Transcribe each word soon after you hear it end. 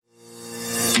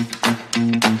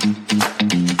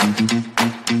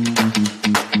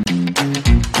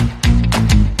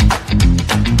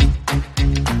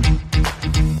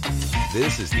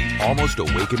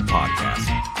Almost Awakened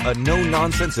podcast, a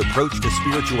no-nonsense approach to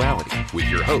spirituality with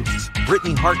your hosts,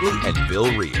 Brittany Hartley and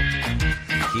Bill Reel.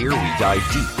 Here we dive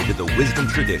deep into the wisdom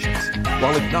traditions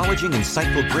while acknowledging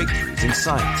insightful breakthroughs in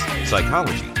science,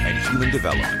 psychology, and human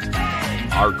development.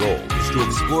 Our goal is to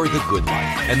explore the good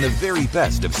life and the very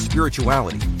best of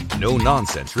spirituality. No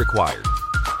nonsense required.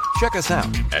 Check us out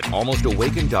at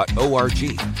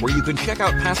almostawakened.org, where you can check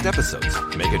out past episodes,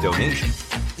 make a donation,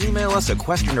 email us a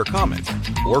question or comment,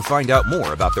 or find out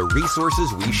more about the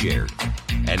resources we shared.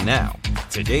 And now,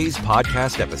 today's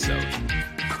podcast episode.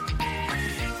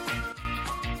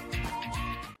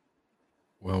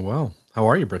 Well. How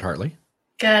are you, Britt Hartley?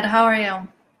 Good. How are you?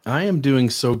 I am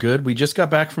doing so good. We just got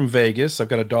back from Vegas. I've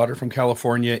got a daughter from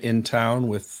California in town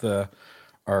with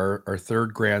our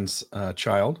third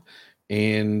grandchild,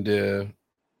 and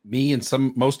me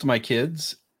and most of my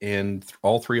kids and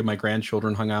all three of my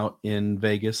grandchildren hung out in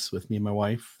Vegas with me and my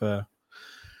wife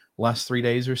last 3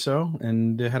 days or so,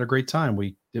 and had a great time.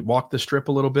 We walked the Strip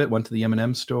a little bit, went to the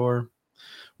M&M store,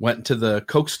 went to the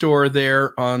Coke store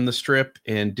there on the Strip,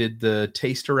 and did the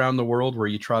taste around the world where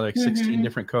you try like 16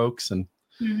 different Cokes, and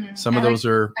some of those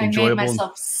are enjoyable. I made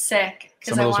myself sick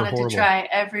because I wanted to try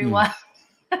every one.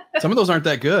 Some of those aren't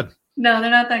that good. No,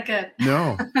 they're not that good.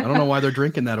 No, I don't know why they're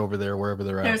drinking that over there, wherever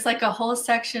they're at. There's like a whole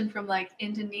section from like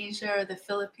Indonesia or the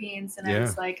Philippines, and I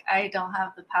was like, I don't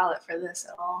have the palate for this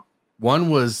at all. One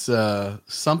was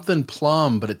something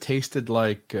plum, but it tasted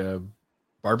like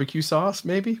barbecue sauce,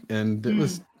 maybe, and it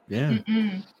was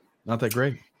not that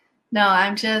great.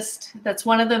 No, that's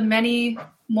one of the many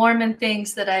Mormon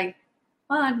things that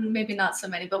maybe not so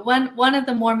many, but one of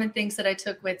the Mormon things that I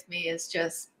took with me is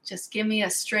just give me a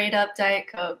straight up Diet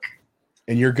Coke.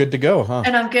 And you're good to go, huh?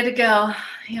 And I'm good to go.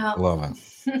 Yeah. Love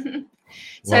it.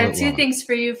 So I have two things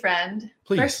for you, friend.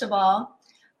 Please. First of all,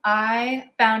 I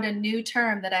found a new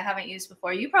term that I haven't used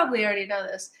before. You probably already know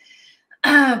this,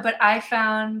 but I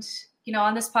found,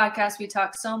 on this podcast, we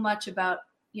talk so much about,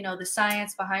 the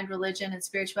science behind religion and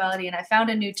spirituality. And I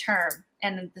found a new term.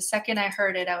 And the second I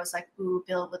heard it, I was like, ooh,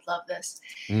 Bill would love this.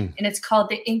 And it's called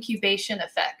the incubation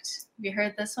effect. Have you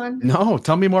heard this one? No,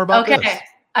 tell me more about this. Okay,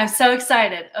 I'm so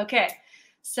excited. Okay,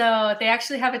 so they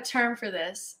actually have a term for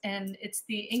this. And it's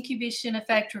the incubation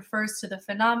effect refers to the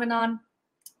phenomenon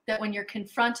that when you're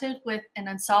confronted with an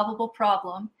unsolvable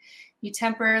problem, you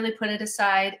temporarily put it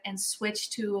aside and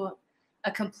switch to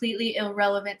a completely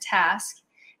irrelevant task.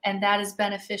 And that is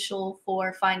beneficial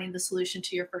for finding the solution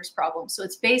to your first problem. So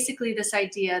it's basically this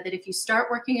idea that if you start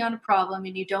working on a problem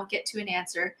and you don't get to an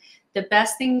answer, the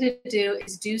best thing to do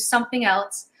is do something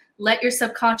else, let your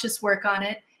subconscious work on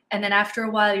it. And then after a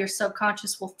while, your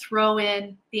subconscious will throw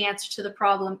in the answer to the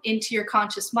problem into your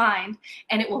conscious mind,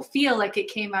 and it will feel like it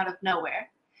came out of nowhere.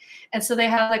 And so they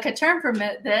have like a term for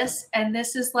this, and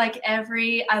this is like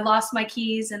I lost my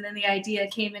keys and then the idea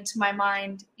came into my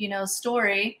mind,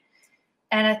 story.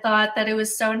 And I thought that it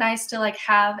was so nice to like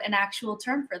have an actual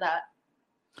term for that.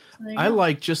 So I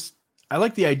like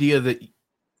the idea that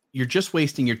you're just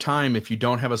wasting your time if you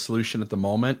don't have a solution at the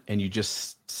moment and you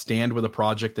just stand with a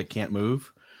project that can't move.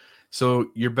 So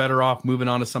you're better off moving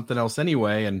on to something else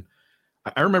anyway. And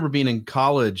I remember being in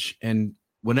college, and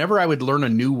whenever I would learn a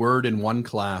new word in one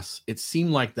class, it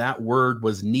seemed like that word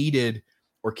was needed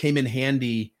or came in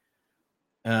handy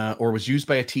or was used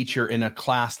by a teacher in a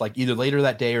class, like either later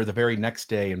that day or the very next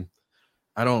day. And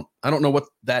I don't know what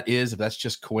that is, if that's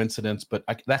just coincidence, but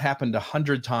that happened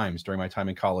 100 times during my time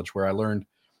in college, where I learned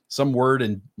some word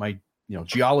in my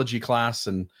geology class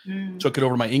and took it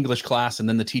over to my English class, and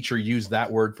then the teacher used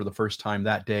that word for the first time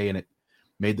that day, and it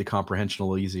made the comprehension a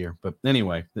little easier. But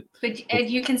anyway. But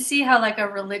you can see how like a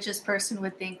religious person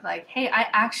would think like, hey, I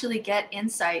actually get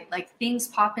insight, like things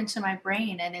pop into my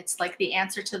brain and it's like the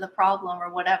answer to the problem or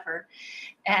whatever.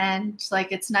 And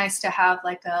like, it's nice to have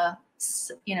like a,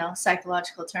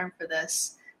 psychological term for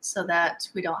this so that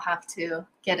we don't have to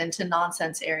get into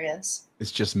nonsense areas.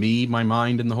 It's just me, my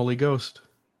mind, and the Holy Ghost.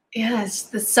 Yes,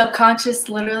 the subconscious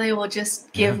literally will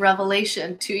just give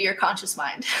revelation to your conscious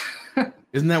mind.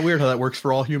 Isn't that weird how that works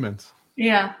for all humans?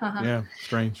 Yeah. Yeah,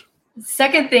 strange.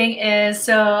 Second thing is,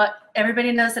 so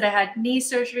everybody knows that I had knee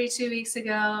surgery 2 weeks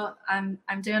ago. I'm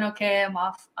doing okay. I'm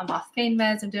off pain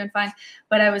meds. I'm doing fine.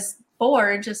 But I was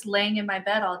bored just laying in my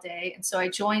bed all day. And so I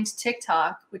joined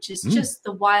TikTok, which is just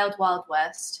the wild, wild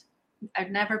west.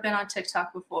 I've never been on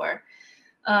TikTok before.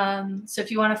 So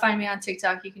if you want to find me on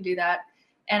TikTok, you can do that.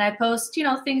 And I post,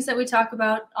 things that we talk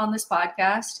about on this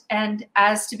podcast. And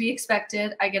as to be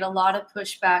expected, I get a lot of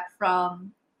pushback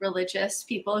from religious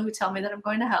people who tell me that I'm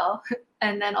going to hell.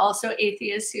 And then also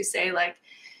atheists who say like,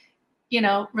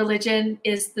 religion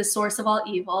is the source of all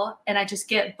evil. And I just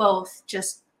get both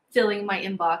just filling my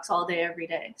inbox all day, every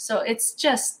day. So it's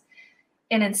just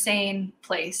an insane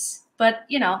place. But,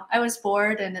 you know, I was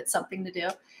bored and it's something to do.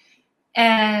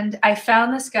 And I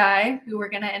found this guy who we're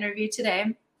going to interview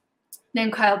today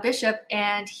named Kyle Bishop.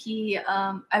 And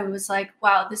I was like,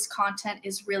 wow, this content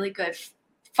is really good.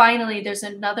 Finally, there's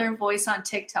another voice on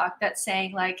TikTok that's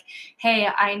saying like, hey,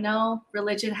 I know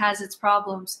religion has its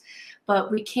problems,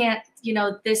 but we can't, you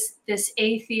know, this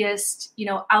atheist, you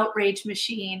know, outrage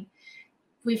machine.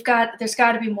 There's got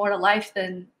to be more to life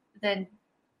than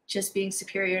just being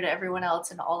superior to everyone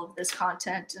else and all of this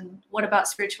content. And what about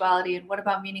spirituality? And what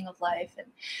about meaning of life?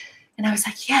 And I was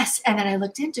like, yes. And then I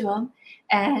looked into him,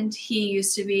 and he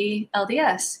used to be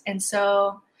LDS. And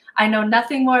so I know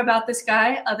nothing more about this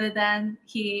guy other than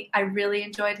I really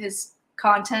enjoyed his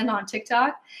content on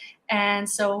TikTok. And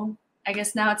so I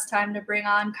guess now it's time to bring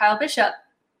on Kyle Bishop.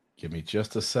 Give me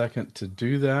just a second to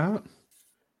do that.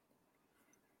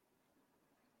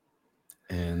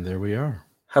 And there we are.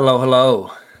 Hello,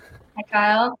 hello. Hi,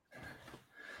 Kyle.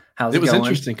 How's it was going?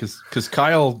 Interesting because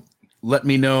Kyle let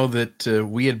me know that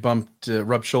we had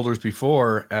rubbed shoulders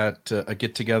before at a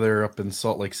get together up in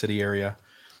Salt Lake City area.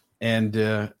 And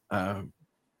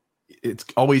it's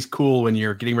always cool when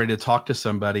you're getting ready to talk to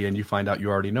somebody and you find out you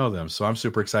already know them. So I'm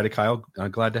super excited, Kyle.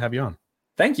 I'm glad to have you on.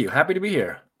 Thank you. Happy to be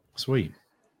here. Sweet.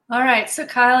 All right. So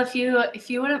Kyle, if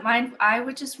you wouldn't mind, I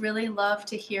would just really love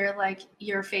to hear like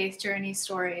your faith journey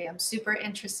story. I'm super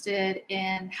interested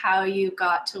in how you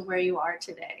got to where you are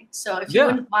today. So if you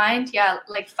wouldn't mind,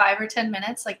 like 5 or 10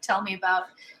 minutes, like tell me about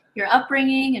your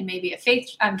upbringing and maybe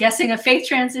I'm guessing a faith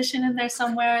transition in there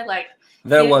somewhere. Like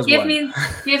give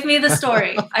me the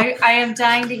story. I am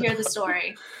dying to hear the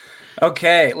story.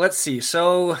 Okay, let's see.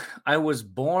 So I was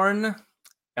born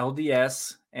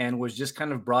LDS and was just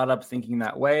kind of brought up thinking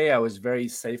that way. I was very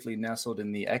safely nestled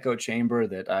in the echo chamber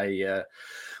that I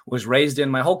was raised in.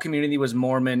 My whole community was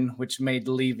Mormon, which made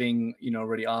leaving, you know,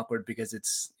 really awkward because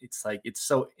it's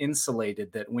so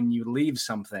insulated that when you leave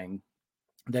something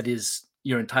that is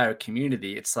your entire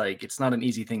community, it's like it's not an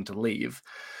easy thing to leave.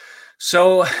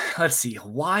 So let's see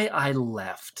why I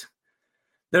left.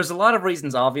 There's a lot of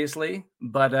reasons, obviously,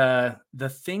 but the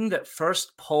thing that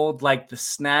first pulled like the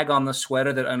snag on the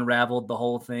sweater that unraveled the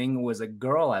whole thing was a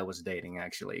girl I was dating,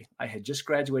 actually. I had just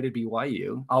graduated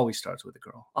BYU. Always starts with a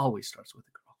girl.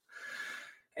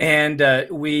 And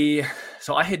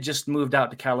so I had just moved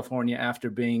out to California after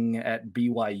being at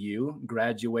BYU,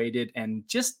 graduated, and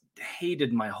just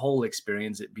hated my whole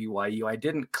experience at BYU. I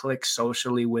didn't click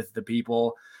socially with the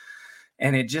people.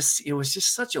 And it was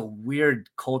just such a weird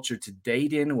culture to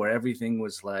date in, where everything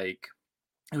was like,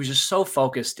 it was just so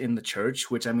focused in the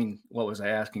church, which, I mean, what was I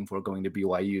asking for going to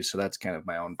BYU? So that's kind of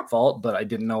my own fault, but I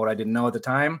didn't know what I didn't know at the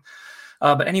time.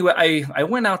 But anyway, I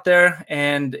went out there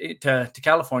and to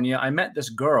California. I met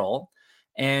this girl,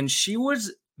 and she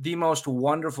was the most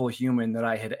wonderful human that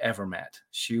I had ever met.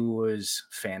 She was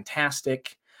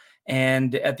fantastic.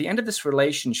 And at the end of this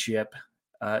relationship,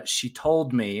 she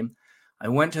told me, I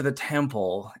went to the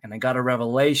temple and I got a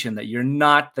revelation that you're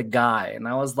not the guy. And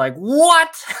I was like,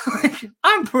 what?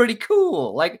 I'm pretty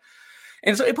cool.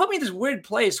 And so it put me in this weird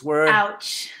place where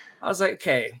ouch. I was like,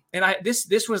 okay. And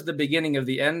this was the beginning of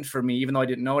the end for me, even though I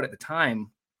didn't know it at the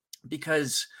time,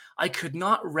 because I could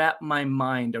not wrap my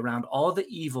mind around all the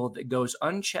evil that goes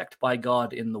unchecked by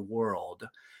God in the world.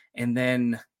 And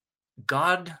then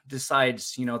God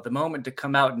decides, you know, at the moment to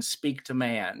come out and speak to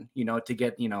man, you know, to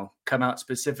get, you know, come out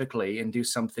specifically and do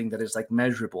something that is like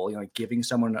measurable, you know, like giving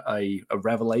someone a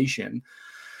revelation.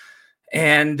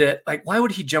 And like, why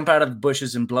would he jump out of the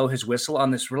bushes and blow his whistle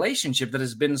on this relationship that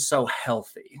has been so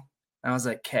healthy? And I was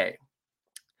like, okay,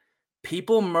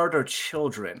 people murder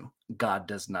children. God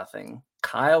does nothing.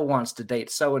 Kyle wants to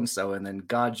date so-and-so, and then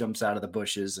God jumps out of the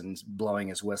bushes and blowing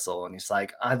his whistle. And he's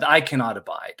like, I cannot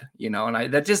abide, you know, and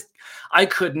I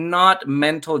could not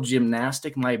mental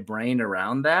gymnastic my brain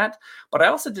around that, but I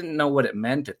also didn't know what it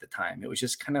meant at the time. It was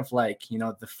just kind of like, you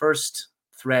know, the first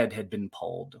thread had been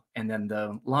pulled, and then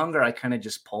the longer I kind of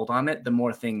just pulled on it, the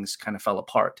more things kind of fell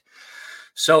apart.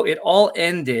 So it all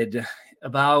ended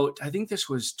about, I think this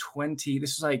was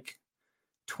like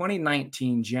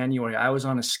 2019 January. I was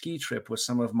on a ski trip with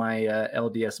some of my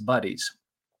LDS buddies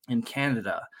in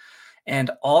Canada,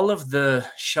 and all of the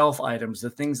shelf items, the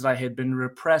things that I had been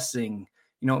repressing,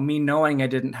 you know, me knowing I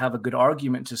didn't have a good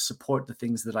argument to support the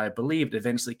things that I believed,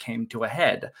 eventually came to a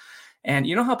head. And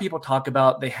you know how people talk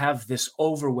about they have this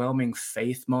overwhelming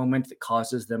faith moment that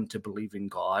causes them to believe in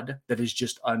God that is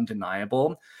just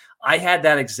undeniable? I had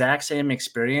that exact same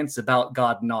experience about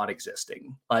God not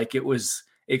existing. Like, it was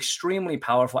extremely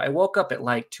powerful. I woke up at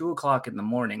like 2:00 in the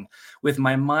morning with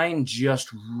my mind just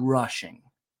rushing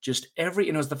just and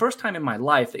it was the first time in my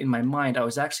life, in my mind, I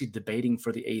was actually debating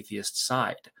for the atheist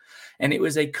side. And it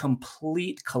was a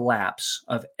complete collapse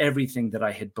of everything that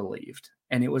I had believed.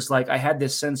 And it was like, I had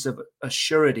this sense of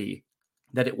assurity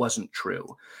that it wasn't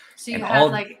true. So you and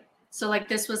had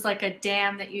this was like a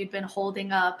dam that you'd been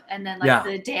holding up, and then like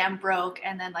the dam broke,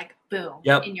 and then like boom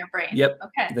in your brain. Yep.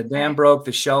 Okay. The dam broke,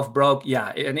 the shelf broke. Yeah.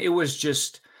 And it was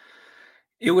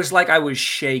like I was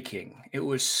shaking. It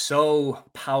was so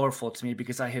powerful to me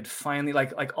because I had finally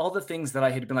like all the things that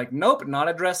I had been like, nope, not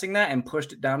addressing that, and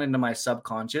pushed it down into my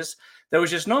subconscious. There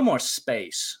was just no more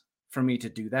space for me to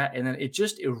do that. And then it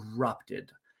just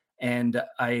erupted. And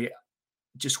I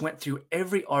just went through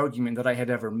every argument that I had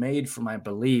ever made for my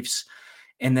beliefs,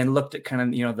 and then looked at kind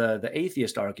of, the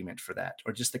atheist argument for that,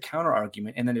 or just the counter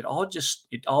argument. And then it all just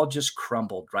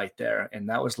crumbled right there. And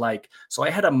that was like, so I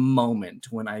had a moment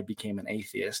when I became an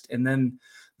atheist. And then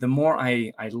the more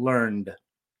I learned,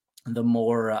 the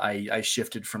more I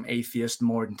shifted from atheist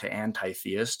more into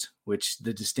anti-theist, which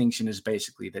the distinction is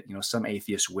basically that, some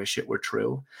atheists wish it were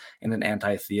true, and an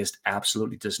anti-theist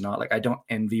absolutely does not. Like, I don't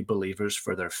envy believers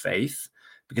for their faith,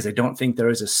 because I don't think there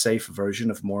is a safe version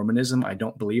of Mormonism. I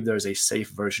don't believe there is a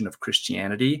safe version of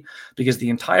Christianity, because the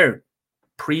entire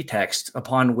pretext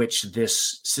upon which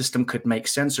this system could make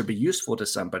sense or be useful to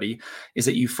somebody is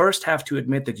that you first have to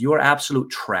admit that you are absolute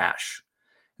trash.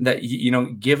 That,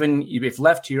 given, if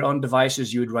left to your own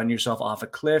devices, you would run yourself off a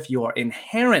cliff. You are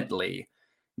inherently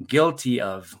guilty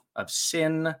of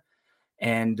sin,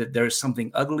 and there's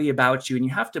something ugly about you. And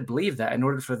you have to believe that in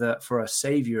order for a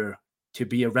savior to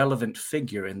be a relevant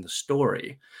figure in the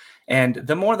story. And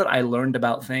the more that I learned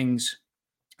about things,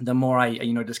 the more I,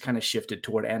 just kind of shifted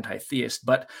toward anti-theist.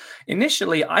 But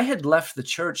initially, I had left the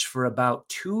church for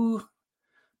about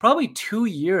probably 2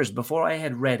 years before I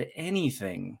had read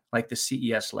anything like the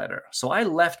CES letter. So I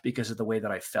left because of the way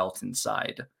that I felt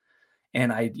inside.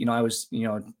 And I was,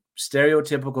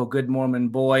 stereotypical good Mormon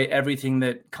boy, everything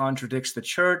that contradicts the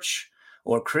church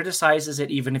or criticizes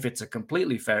it, even if it's a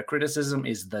completely fair criticism,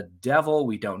 is the devil.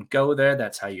 We don't go there.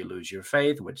 That's how you lose your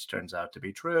faith, which turns out to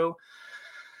be true.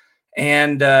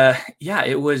 And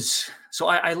it was, so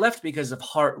I left because of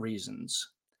heart reasons.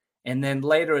 And then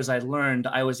later, as I learned,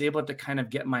 I was able to kind of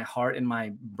get my heart and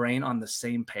my brain on the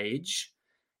same page.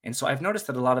 And so I've noticed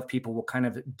that a lot of people will kind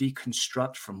of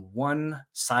deconstruct from one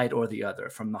side or the other,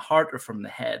 from the heart or from the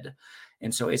head.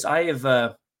 And so as I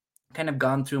have kind of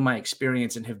gone through my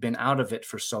experience and have been out of it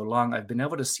for so long, I've been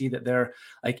able to see that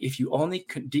if you only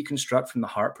deconstruct from the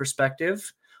heart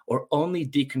perspective, or only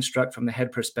deconstruct from the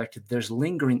head perspective, there's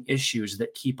lingering issues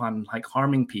that keep on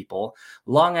harming people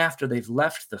long after they've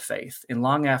left the faith, and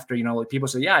long after, people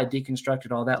say, yeah, I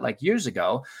deconstructed all that years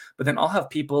ago. But then I'll have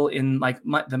people in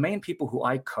the main people who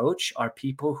I coach are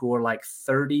people who are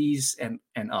 30s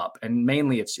and up, and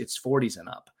mainly it's 40s and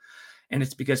up. And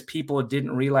it's because people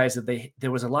didn't realize that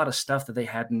there was a lot of stuff that they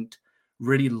hadn't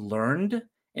really learned.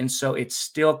 And so it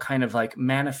still kind of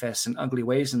manifests in ugly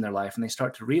ways in their life, and they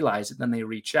start to realize it, then they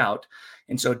reach out.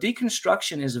 And so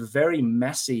deconstruction is a very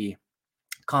messy,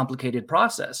 complicated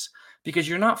process, because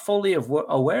you're not fully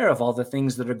aware of all the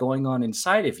things that are going on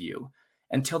inside of you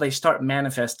until they start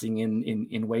manifesting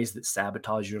in ways that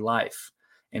sabotage your life.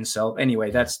 And so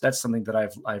anyway, that's something that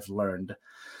I've learned.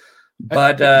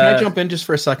 But can I jump in just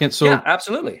for a second? So yeah,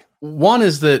 absolutely. One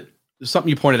is that something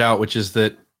you pointed out, which is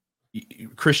that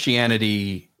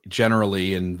Christianity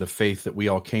generally, and the faith that we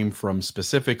all came from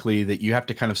specifically, that you have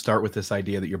to kind of start with this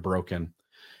idea that you're broken,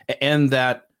 and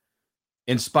that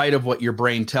in spite of what your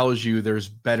brain tells you, there's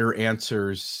better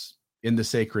answers in the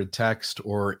sacred text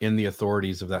or in the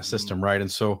authorities of that system, right?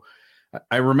 And so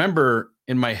I remember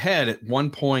in my head at one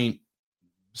point,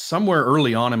 somewhere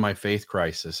early on in my faith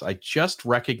crisis, I just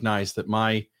recognized that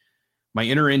my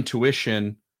inner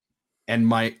intuition and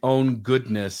my own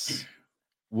goodness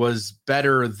was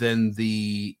better than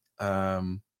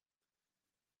than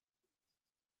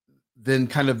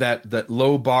kind of that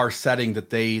low bar setting that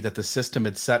the system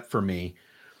had set for me.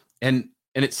 And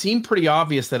it seemed pretty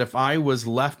obvious that if I was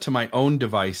left to my own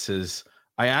devices,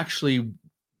 I actually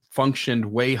functioned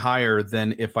way higher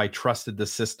than if I trusted the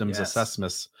system's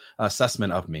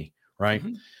assessment of me, right?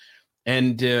 Mm-hmm.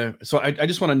 And so I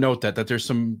just want to note that there's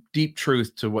some deep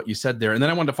truth to what you said there. And then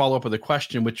I wanted to follow up with a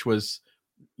question, which was,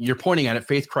 you're pointing at it,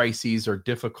 faith crises are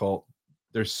difficult.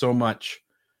 There's so much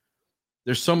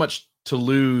to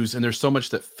lose, and there's so much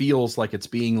that feels like it's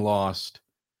being lost.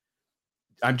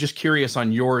 I'm just curious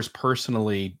on yours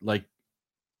personally,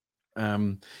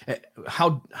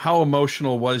 how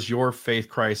emotional was your faith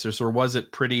crisis, or was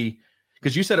it pretty,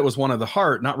 because you said it was one of the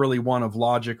heart, not really one of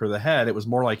logic or the head. It was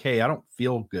more like, hey, I don't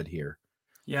feel good here.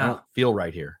 I Yeah. don't feel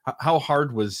right here. How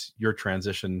hard was your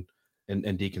transition and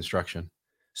deconstruction?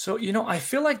 So, I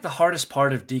feel like the hardest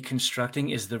part of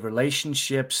deconstructing is the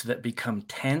relationships that become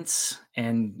tense,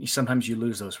 and sometimes you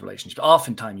lose those relationships.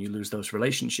 Oftentimes you lose those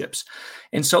relationships.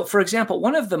 And so, for example,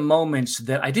 one of the moments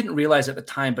that I didn't realize at the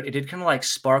time, but it did kind of like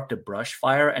sparked a brush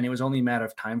fire, and it was only a matter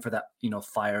of time for that,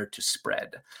 fire to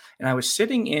spread. And I was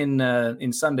sitting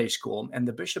in Sunday school, and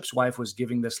the bishop's wife was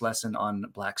giving this lesson on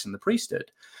blacks in the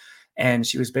priesthood. And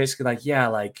she was basically like, yeah,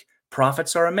 like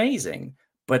prophets are amazing.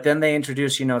 But then they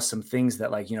introduced, some things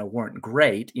that weren't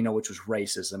great, which was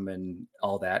racism and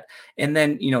all that. And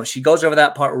then, she goes over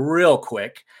that part real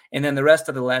quick. And then the rest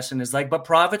of the lesson is like, but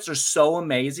prophets are so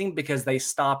amazing because they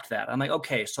stopped that. I'm like,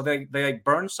 okay, so they like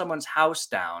burned someone's house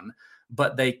down,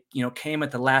 but they, came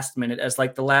at the last minute as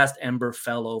like the last ember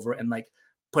fell over and like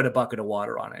put a bucket of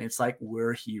water on it. And it's like,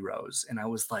 we're heroes. And I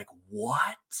was like,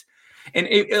 what? And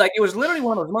it was literally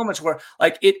one of those moments where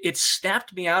like it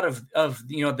snapped me out of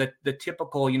the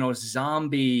typical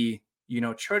zombie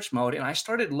church mode, and I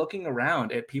started looking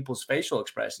around at people's facial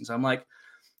expressions. I'm like,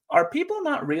 are people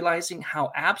not realizing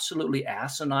how absolutely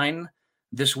asinine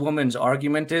this woman's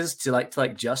argument is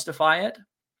to justify it?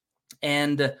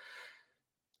 And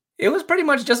it was pretty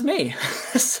much just me.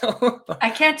 So I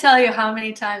can't tell you how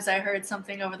many times I heard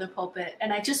something over the pulpit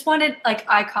and I just wanted like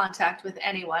eye contact with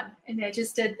anyone. And I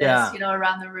just did this,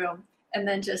 around the room, and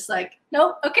then just like,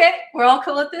 nope. Okay. We're all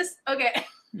cool with this. Okay.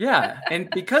 Yeah. And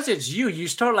because it's you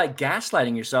start like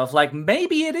gaslighting yourself. Like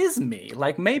maybe it is me.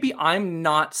 Like maybe I'm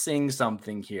not seeing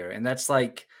something here. And that's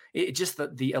like, it just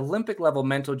the Olympic level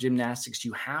mental gymnastics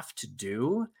you have to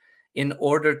do in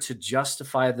order to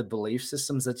justify the belief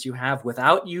systems that you have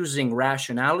without using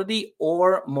rationality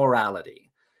or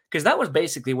morality. Because that was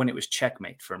basically when it was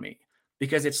checkmate for me.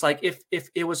 Because it's like, if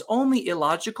it was only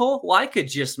illogical, well, I could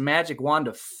just magic wand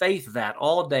of faith that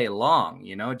all day long,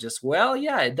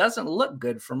 it doesn't look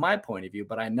good from my point of view,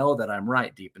 but I know that I'm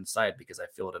right deep inside because I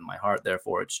feel it in my heart,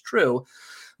 therefore it's true.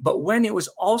 But when it was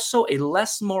also a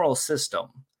less moral system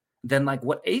than like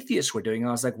what atheists were doing,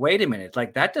 I was like, wait a minute,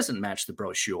 like that doesn't match the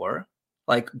brochure.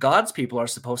 Like God's people are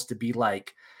supposed to be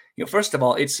like, first of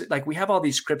all, it's like we have all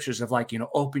these scriptures of like,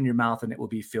 open your mouth and it will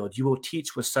be filled. You will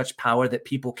teach with such power that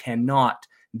people cannot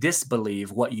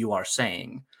disbelieve what you are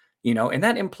saying, and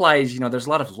that implies, there's a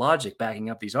lot of logic backing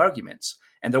up these arguments,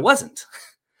 and there wasn't.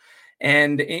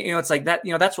 And, it's like that,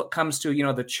 that's what comes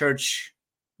to, the church,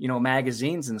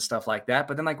 magazines and stuff like that.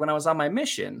 But then like when I was on my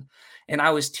mission and I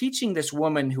was teaching this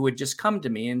woman who had just come to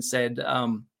me and said,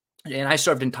 and I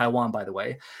served in Taiwan, by the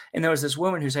way. And there was this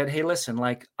woman who said, hey, listen,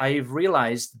 like I've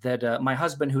realized that my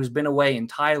husband, who's been away in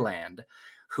Thailand,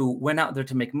 who went out there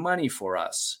to make money for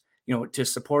us, to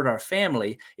support our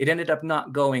family, it ended up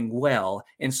not going well.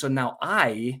 And so now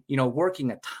I,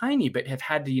 working a tiny bit, have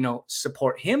had to,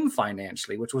 support him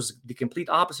financially, which was the complete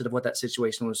opposite of what that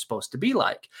situation was supposed to be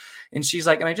like. And she's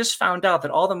like, and I just found out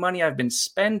that all the money I've been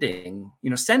spending,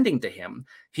 sending to him,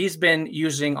 he's been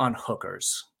using on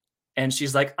hookers. And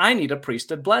she's like, I need a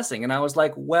priesthood blessing. And I was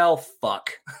like, well,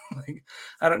 fuck. Like,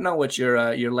 I don't know what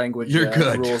your language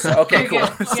rules are. Okay, cool.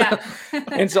 Yeah.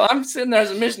 And so I'm sitting there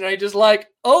as a missionary just like,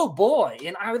 oh boy.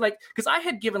 And I would like, because I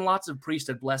had given lots of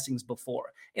priesthood blessings before.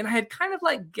 And I had kind of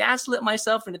like gaslit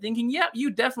myself into thinking, yeah, you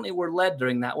definitely were led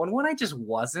during that one when I just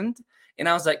wasn't. And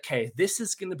I was like, okay, this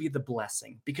is going to be the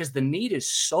blessing because the need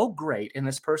is so great and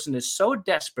this person is so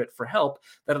desperate for help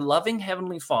that a loving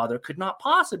Heavenly Father could not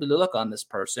possibly look on this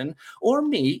person or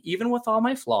me, even with all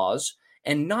my flaws,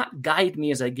 and not guide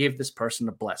me as I gave this person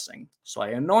a blessing. So I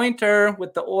anoint her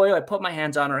with the oil, I put my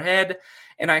hands on her head,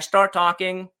 and I start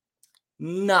talking,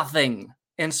 nothing.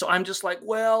 And so I'm just like,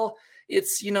 well,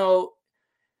 it's, you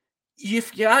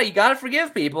got to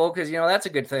forgive people because, that's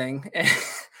a good thing.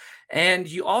 And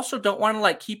you also don't want to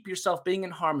like keep yourself being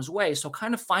in harm's way. So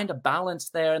kind of find a balance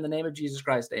there in the name of Jesus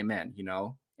Christ. Amen.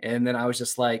 And then I was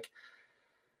just like,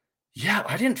 yeah,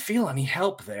 I didn't feel any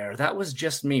help there. That was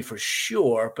just me for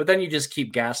sure. But then you just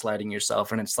keep gaslighting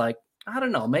yourself. And it's like, I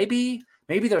don't know, maybe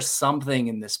there's something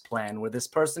in this plan where this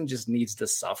person just needs to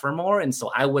suffer more. And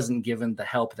so I wasn't given the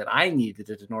help that I needed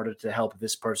in order to help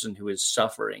this person who is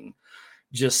suffering,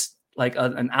 just like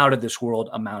an out of this world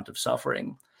amount of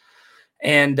suffering.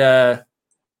 And that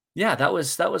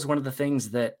was one of the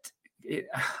things that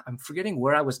I'm forgetting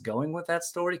where I was going with that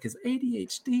story because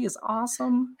ADHD is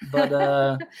awesome.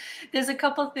 But there's a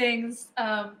couple things,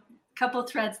 couple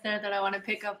threads there that I want to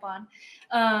pick up on.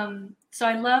 So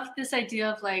I love this idea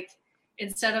of like,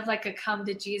 instead of like a come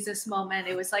to Jesus moment,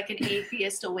 it was like an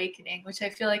atheist awakening, which I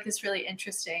feel like is really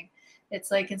interesting.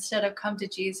 It's like instead of come to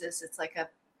Jesus, it's like a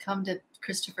come to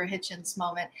Christopher Hitchens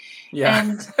moment. Yeah.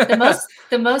 And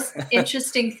the most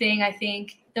interesting thing, I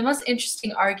think, the most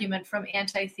interesting argument from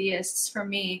anti-theists for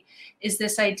me is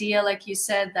this idea, like you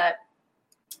said,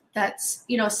 that's,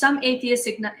 you know, some atheist,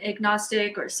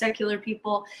 agnostic or secular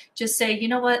people just say, you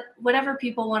know what, whatever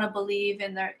people want to believe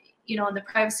in their, you know, in the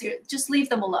privacy, just leave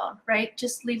them alone, right?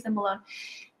 Just leave them alone.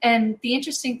 And the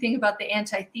interesting thing about the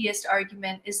anti-theist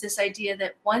argument is this idea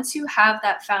that once you have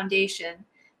that foundation,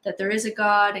 that there is a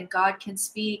God and God can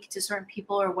speak to certain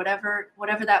people or whatever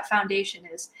that foundation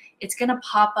is, it's going to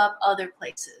pop up other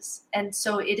places. And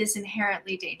so it is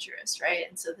inherently dangerous, right?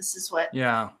 And so this is what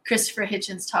Christopher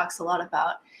Hitchens talks a lot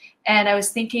about. And I was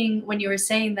thinking, when you were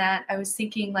saying that, I was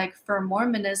thinking, like, for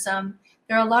Mormonism,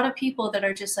 there are a lot of people that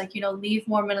are just like, you know, leave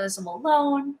Mormonism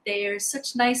alone. They are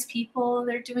such nice people.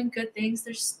 They're doing good things.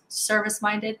 They're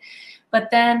service-minded. But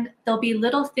then there'll be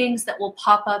little things that will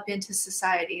pop up into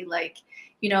society. Like,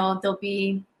 you know, there'll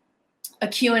be a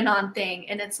QAnon thing.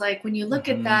 And it's like, when you look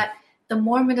at that, the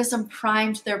Mormonism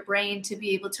primed their brain to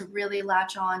be able to really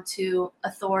latch on to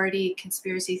authority,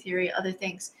 conspiracy theory, other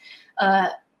things,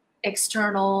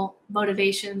 external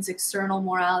motivations, external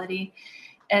morality.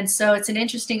 And so it's an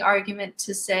interesting argument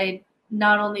to say,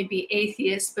 not only be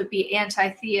atheist, but be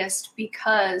anti-theist,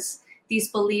 because these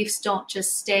beliefs don't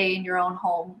just stay in your own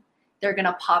home. They're going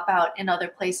to pop out in other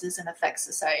places and affect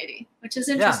society, which is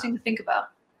interesting to think about.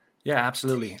 Yeah,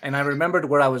 absolutely. And I remembered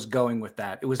where I was going with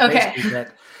that. It was basically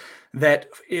that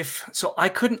I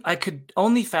could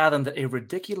only fathom that a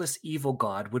ridiculous evil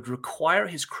God would require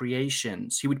his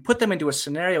creations. He would put them into a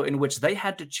scenario in which they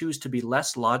had to choose to be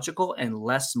less logical and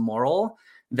less moral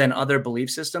than other belief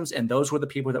systems. And those were the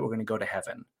people that were going to go to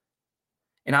heaven.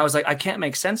 And I was like, I can't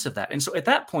make sense of that. And so at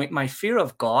that point, my fear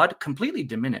of God completely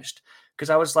diminished, because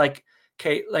I was like,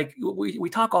 okay, like we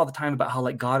talk all the time about how,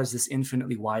 like, God is this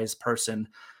infinitely wise person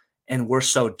and we're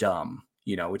so dumb,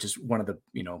 you know, which is one of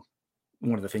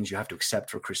the things you have to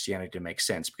accept for Christianity to make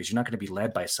sense, because you're not going to be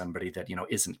led by somebody that, you know,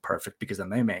 isn't perfect, because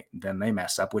then they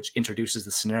mess up, which introduces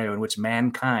the scenario in which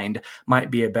mankind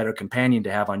might be a better companion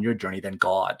to have on your journey than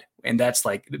God. And that's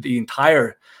like the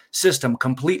entire system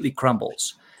completely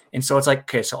crumbles. And so it's like,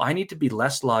 okay, so I need to be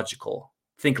less logical,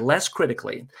 think less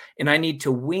critically, and I need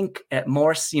to wink at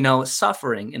more, you know,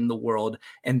 suffering in the world.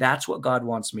 And that's what God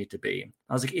wants me to be.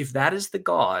 I was like, if that is the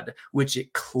God, which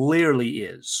it clearly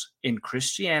is in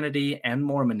Christianity and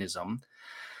Mormonism,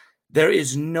 there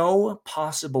is no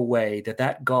possible way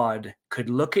that God could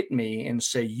look at me and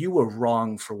say, you were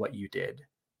wrong for what you did.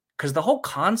 Because the whole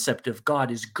concept of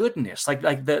God is goodness. Like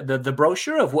the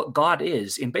brochure of what God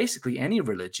is in basically any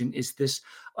religion is this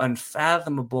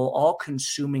unfathomable,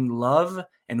 all-consuming love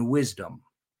and wisdom.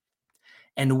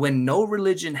 And when no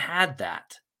religion had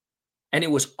that, and it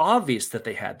was obvious that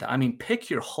they had that. I mean, pick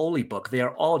your holy book. They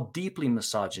are all deeply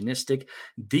misogynistic,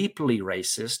 deeply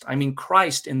racist. I mean,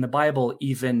 Christ in the Bible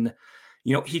even,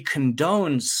 you know, he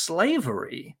condones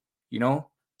slavery, you know,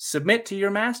 submit to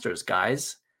your masters,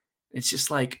 guys. It's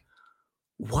just like,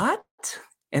 what?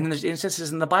 And then there's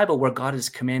instances in the Bible where God is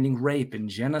commanding rape and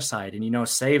genocide and, you know,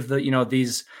 save the, you know,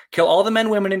 kill all the men,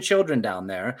 women, and children down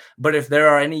there. But if there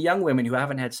are any young women who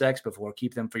haven't had sex before,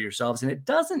 keep them for yourselves. And it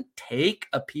doesn't take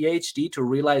a PhD to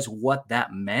realize what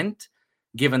that meant,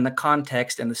 given the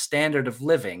context and the standard of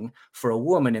living for a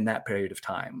woman in that period of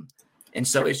time. And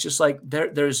so it's just like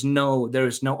there's no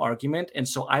argument. And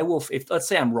so I will, if let's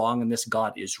say I'm wrong and this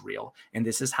God is real and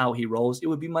this is how he rolls, it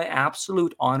would be my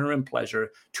absolute honor and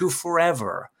pleasure to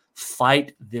forever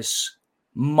fight this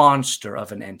monster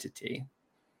of an entity.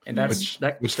 And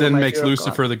which then makes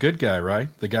Lucifer the good guy, right?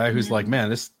 The guy who's like, man,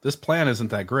 this plan isn't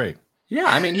that great. Yeah,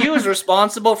 I mean, he was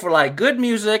responsible for like good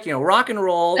music, you know, rock and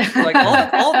roll, like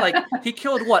all like he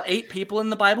killed 8 people in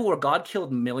the Bible where God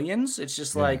killed millions. It's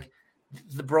just like,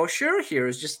 the brochure here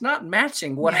is just not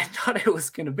matching what I thought it was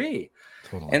going to be.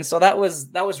 Totally. And so that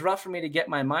was rough for me to get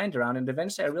my mind around. And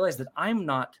eventually I realized that I'm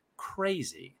not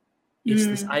crazy. It's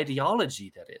this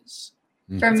ideology that is.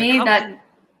 For me,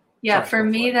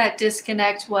 that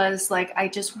disconnect was like, I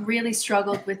just really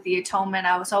struggled with the atonement.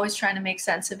 I was always trying to make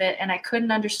sense of it. And I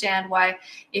couldn't understand why,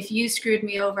 if you screwed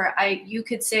me over, you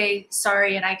could say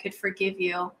sorry and I could forgive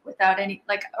you without any,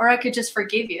 like, or I could just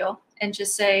forgive you and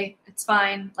just say, it's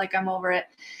fine, like, I'm over it,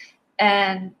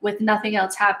 and with nothing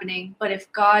else happening. But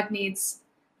if God needs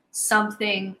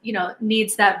something, you know,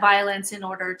 needs that violence in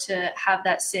order to have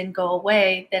that sin go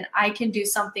away, then I can do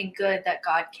something good that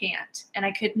God can't. And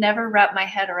I could never wrap my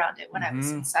head around it when I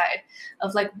was inside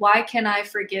of like, why can I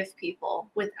forgive people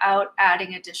without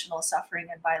adding additional suffering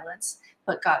and violence,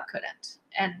 but God couldn't?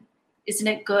 And isn't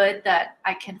it good that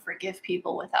I can forgive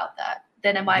people without that?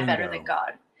 Then am I better than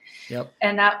God? Yep.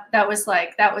 And that was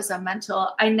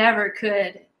I never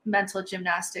could mental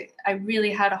gymnastic. I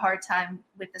really had a hard time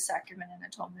with the sacrament and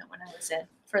atonement when I was in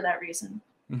for that reason.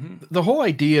 Mm-hmm. The whole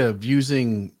idea of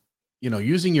using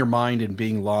your mind and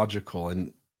being logical,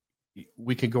 and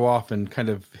we could go off and kind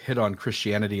of hit on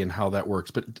Christianity and how that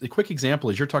works. But the quick example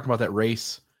is you're talking about that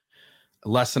race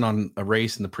lesson on a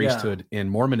race in the priesthood in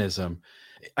Mormonism.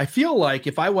 I feel like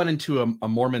if I went into a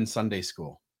Mormon Sunday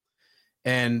school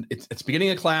and it's beginning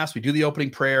of class, we do the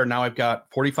opening prayer. Now I've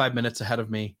got 45 minutes ahead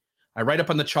of me. I write up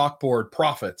on the chalkboard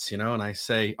prophets, and I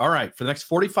say, all right, for the next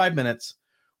 45 minutes,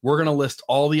 we're going to list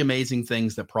all the amazing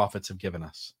things that prophets have given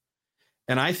us.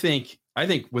 And I think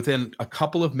within a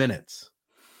couple of minutes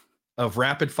of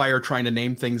rapid fire trying to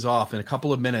name things off, in a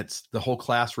couple of minutes, the whole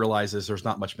class realizes there's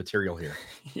not much material here.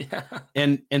 Yeah.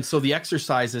 And so the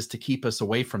exercise is to keep us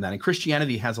away from that. And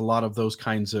Christianity has a lot of those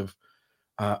kinds of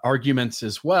arguments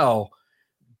as well.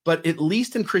 But at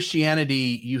least in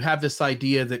Christianity, you have this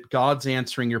idea that God's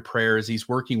answering your prayers, he's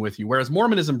working with you. Whereas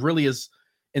Mormonism really is,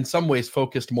 in some ways,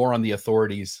 focused more on the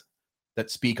authorities that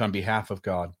speak on behalf of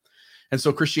God. And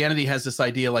so Christianity has this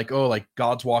idea like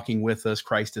God's walking with us,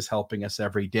 Christ is helping us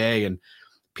every day. And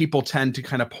people tend to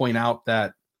kind of point out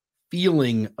that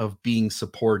feeling of being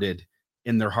supported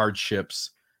in their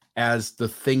hardships as the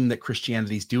thing that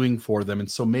Christianity is doing for them. And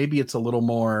so maybe it's a little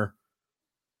more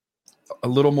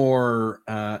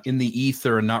in the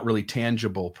ether and not really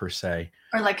tangible per se.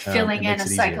 Or like filling in a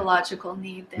psychological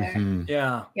need there. Mm-hmm.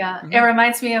 Yeah. Yeah. Mm-hmm. It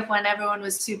reminds me of when everyone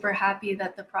was super happy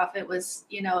that the prophet was,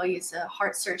 he's a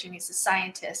heart surgeon, he's a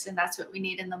scientist. And that's what we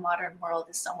need in the modern world,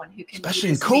 is someone who can, especially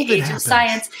in COVID, the age of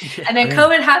science. And then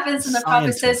COVID happens and the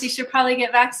prophet says you should probably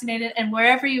get vaccinated. And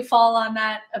wherever you fall on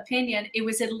that opinion, it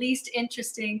was at least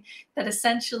interesting that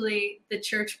essentially the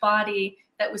church body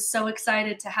that was so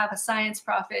excited to have a science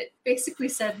prophet basically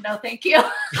said, no, thank you.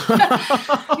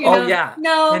 Yeah.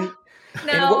 No. And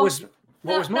what was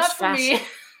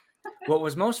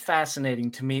most fascinating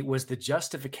to me was the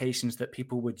justifications that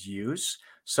people would use.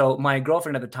 So my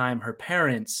girlfriend at the time, her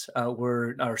parents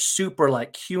are super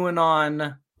like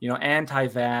QAnon,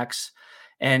 anti-vax.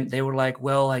 And they were like,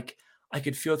 well, like, I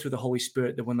could feel through the Holy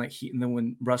Spirit that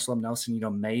when Russell M. Nelson,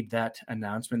 made that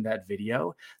announcement, that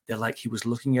video, that like he was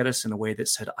looking at us in a way that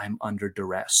said, I'm under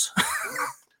duress.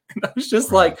 And I was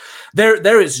just like,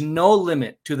 there is no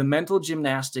limit to the mental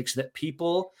gymnastics that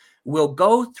people will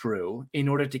go through in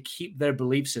order to keep their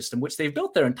belief system, which they've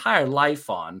built their entire life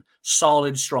on,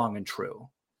 solid, strong, and true.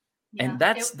 Yeah, and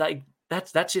that's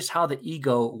just how the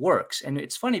ego works. And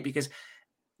it's funny because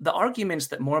the arguments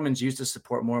that Mormons use to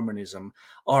support Mormonism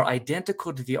are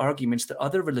identical to the arguments that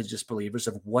other religious believers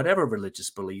of whatever religious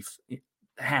belief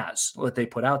has, what they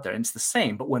put out there. And it's the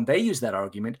same. But when they use that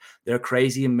argument, they're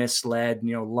crazy and misled,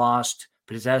 lost,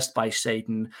 possessed by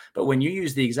Satan. But when you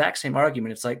use the exact same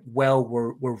argument, it's like, well,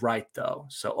 we're right, though.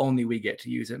 So only we get to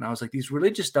use it. And I was like, these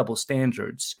religious double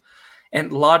standards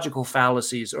and logical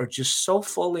fallacies are just so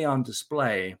fully on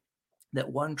display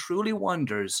that one truly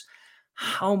wonders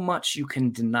how much you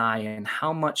can deny and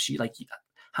how much you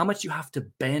have to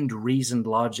bend reason,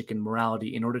 logic, and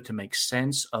morality in order to make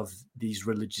sense of these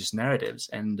religious narratives.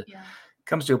 And it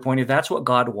comes to a point, if that's what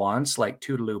God wants, like,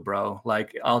 toodaloo, bro,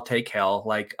 like, I'll take hell.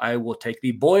 Like, I will take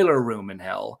the boiler room in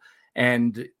hell.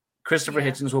 And Christopher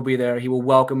Hitchens will be there. He will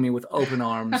welcome me with open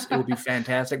arms. It will be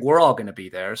fantastic. We're all going to be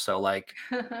there. So, like,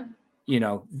 at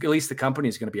least the company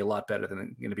is going to be a lot better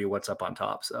than going to be what's up on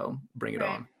top. So bring it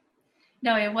on.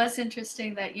 No, it was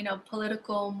interesting that,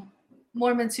 political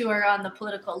Mormons who are on the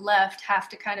political left have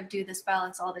to kind of do this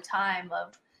balance all the time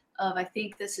of I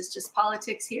think this is just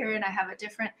politics here and I have a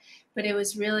different, but it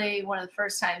was really one of the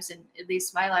first times in at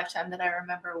least my lifetime that I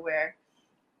remember where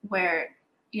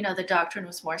the doctrine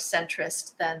was more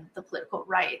centrist than the political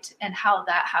right, and how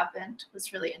that happened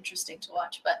was really interesting to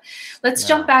watch. But let's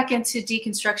jump back into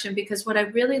deconstruction, because what I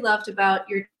really loved about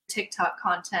your TikTok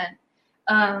content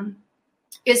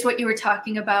is what you were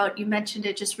talking about. You mentioned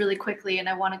it just really quickly, and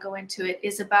I want to go into it,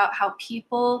 is about how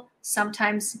people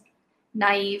sometimes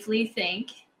naively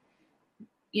think,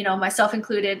 myself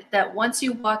included, that once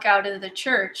you walk out of the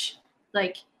church,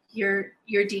 like you're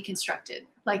deconstructed,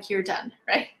 like you're done,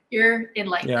 right? You're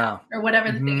enlightened now, or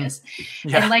whatever the thing is.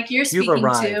 Yeah. And like you're speaking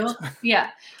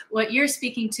what you're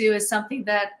speaking to is something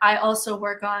that I also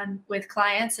work on with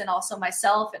clients and also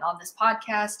myself and on this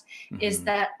podcast, is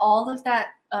that all of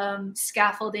that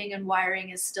scaffolding and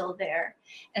wiring is still there.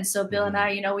 And so Bill and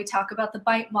I, we talk about the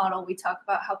bite model. We talk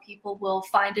about how people will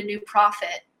find a new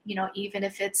prophet, even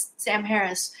if it's Sam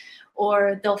Harris,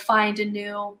 or they'll find a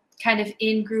new kind of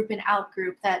in group and out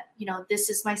group that, this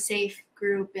is my safe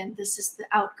group and this is the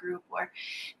out group, or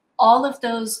all of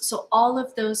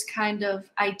those kind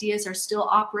of ideas are still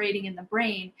operating in the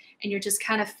brain, and you're just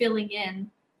kind of filling in,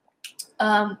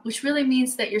 which really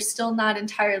means that you're still not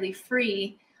entirely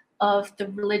free of the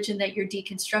religion that you're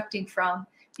deconstructing from,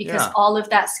 because all of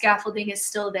that scaffolding is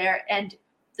still there. And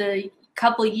the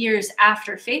couple years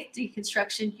after faith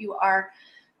deconstruction, you are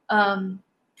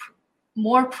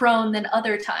more prone than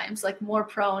other times, like more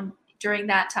prone during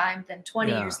that time than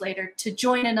 20 years later, to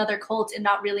join another cult and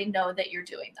not really know that you're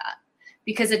doing that,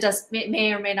 because it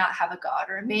may or may not have a God,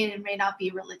 or it may or may not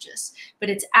be religious, but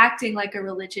it's acting like a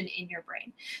religion in your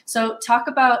brain. So talk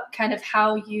about kind of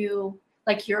how you,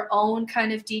 like, your own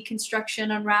kind of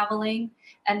deconstruction unraveling,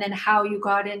 and then how you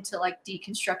got into like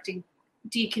deconstruction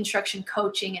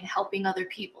coaching and helping other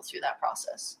people through that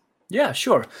process. Yeah,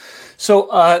 sure.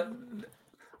 So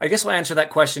I guess I'll answer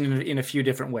that question in a few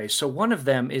different ways. So one of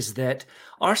them is that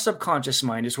our subconscious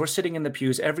mind, is we're sitting in the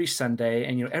pews every Sunday,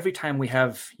 and every time we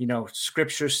have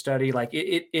scripture study, like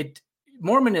it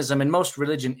Mormonism and most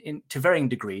religion, to varying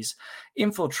degrees,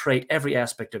 infiltrate every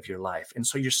aspect of your life. And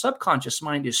so your subconscious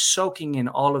mind is soaking in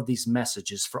all of these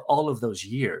messages for all of those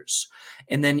years.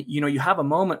 And then, you have a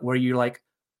moment where you're like,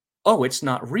 oh, it's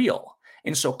not real.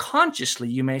 And so consciously,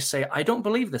 you may say, I don't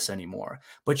believe this anymore.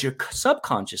 But your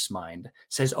subconscious mind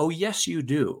says, oh, yes, you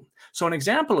do. So an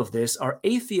example of this are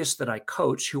atheists that I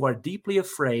coach who are deeply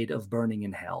afraid of burning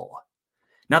in hell.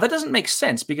 Now, that doesn't make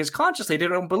sense, because consciously they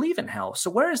don't believe in hell.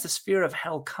 So where is this fear of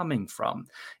hell coming from?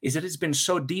 Is that it's been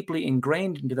so deeply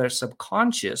ingrained into their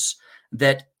subconscious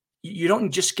that you don't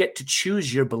just get to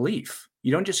choose your belief.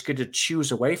 You don't just get to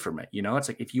choose away from it. It's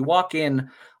like if you walk in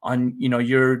on,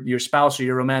 your spouse or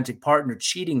your romantic partner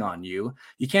cheating on you,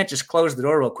 you can't just close the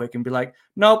door real quick and be like,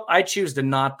 nope, I choose to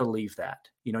not believe that.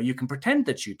 You can pretend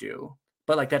that you do,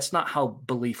 but like, that's not how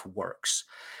belief works.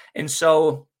 And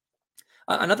so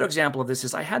another example of this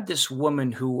is I had this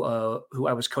woman who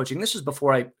I was coaching. This was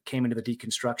before I came into the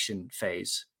deconstruction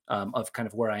phase of kind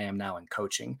of where I am now in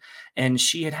coaching. And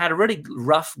she had a really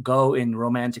rough go in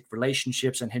romantic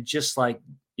relationships and had just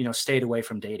stayed away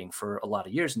from dating for a lot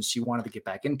of years. And she wanted to get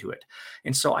back into it.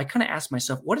 And so I kind of asked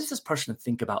myself, what does this person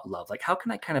think about love? Like, how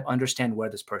can I kind of understand where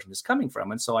this person is coming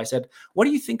from? And so I said, what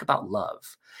do you think about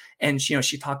love? And,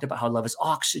 she talked about how love is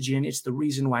oxygen. It's the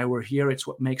reason why we're here. It's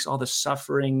what makes all the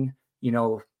suffering,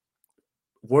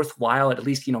 worthwhile, at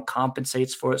least,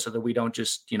 compensates for it so that we don't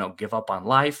just, give up on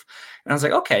life. And I was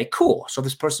like, okay, cool. So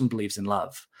this person believes in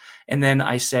love. And then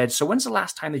I said, so when's the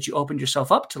last time that you opened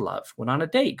yourself up to love? Went on a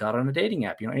date, got on a dating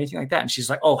app, anything like that? And she's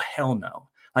like, oh, hell no.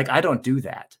 Like, I don't do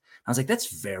that. I was like,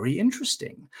 that's very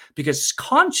interesting, because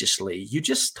consciously you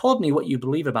just told me what you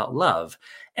believe about love,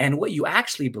 and what you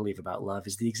actually believe about love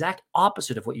is the exact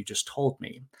opposite of what you just told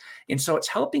me. And so it's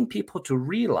helping people to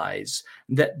realize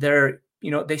that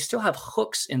they still have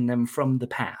hooks in them from the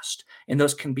past. And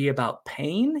those can be about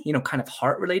pain, kind of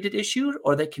heart-related issues,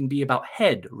 or they can be about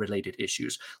head-related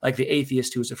issues, like the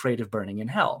atheist who is afraid of burning in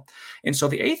hell. And so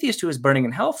the atheist who is burning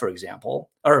in hell, for example,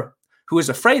 or who is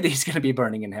afraid that he's going to be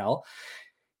burning in hell,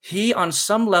 he on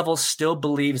some level still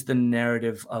believes the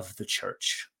narrative of the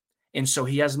church. And so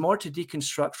he has more to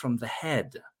deconstruct from the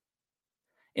head.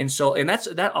 And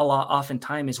that a lot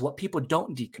oftentimes is what people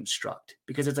don't deconstruct,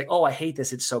 because it's like, oh, I hate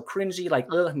this. It's so cringy, like,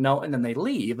 no. And then they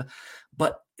leave,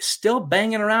 but still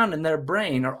banging around in their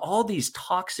brain are all these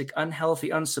toxic, unhealthy,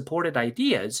 unsupported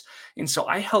ideas. And so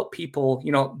I help people,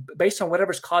 based on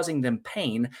whatever's causing them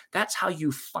pain, that's how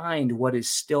you find what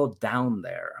is still down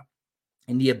there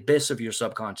in the abyss of your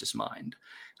subconscious mind.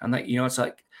 And that, it's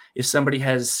like, if somebody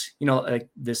has, like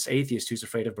this atheist who's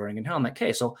afraid of burning in hell, I'm like,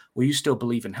 okay, so will you still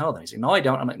believe in hell? Then he's like, no, I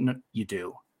don't. I'm like, no, you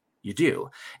do. You do.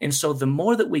 And so the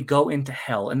more that we go into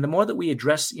hell, and the more that we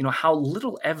address, how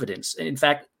little evidence, in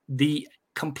fact, the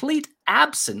complete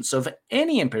absence of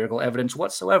any empirical evidence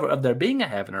whatsoever of there being a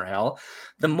heaven or hell,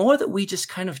 the more that we just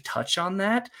kind of touch on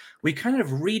that, we kind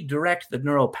of redirect the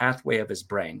neural pathway of his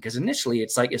brain. Because initially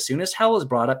it's like, as soon as hell is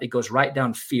brought up, it goes right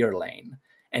down fear lane.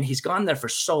 And he's gone there for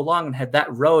so long and had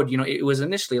that road, it was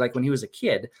initially like when he was a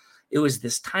kid, it was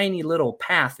this tiny little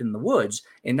path in the woods.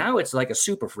 And now it's like a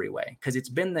super freeway, because it's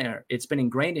been there. It's been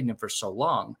ingrained in him for so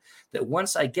long that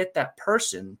once I get that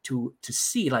person to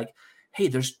see like, hey,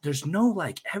 there's no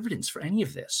like evidence for any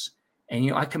of this.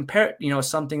 And, I compare it,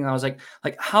 something, I was like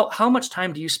how much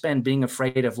time do you spend being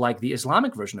afraid of like the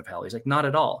Islamic version of hell? He's like, not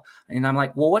at all. And I'm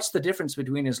like, well, what's the difference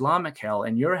between Islamic hell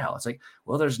and your hell? It's like,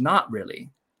 well, there's not really.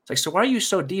 It's like, so why are you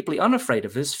so deeply unafraid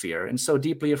of this fear and so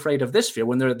deeply afraid of this fear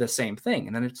when they're the same thing?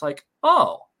 And then it's like,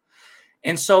 oh.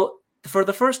 And so for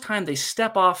the first time, they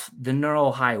step off the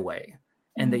neural highway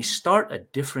and they start a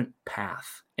different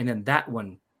path. And then that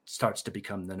one starts to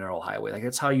become the neural highway. Like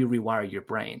that's how you rewire your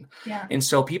brain. Yeah. And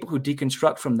so people who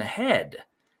deconstruct from the head,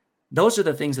 those are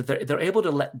the things that they're able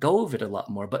to let go of it a lot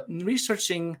more. But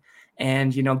researching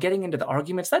and, getting into the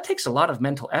arguments, that takes a lot of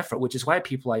mental effort, which is why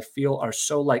people I feel are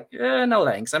so like, no,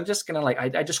 thanks. I'm just going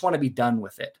to I just want to be done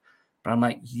with it. But I'm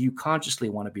like, you consciously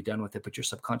want to be done with it, but your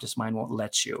subconscious mind won't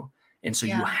let you. And so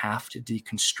you have to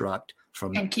deconstruct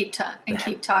from and keep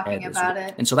talking about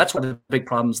it. And so that's one of the big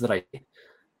problems that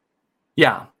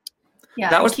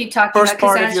that was keep talking first about,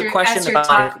 part of your question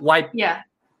about why. Yeah.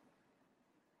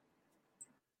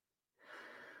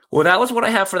 Well, that was what I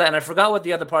have for that, and I forgot what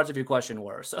the other parts of your question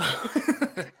were. So,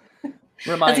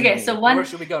 that's okay. So where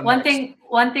should we go next?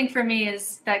 One thing for me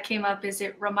is that came up is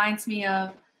it reminds me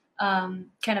of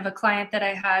kind of a client that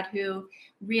I had who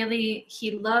really,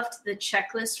 he loved the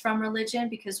checklist from religion,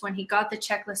 because when he got the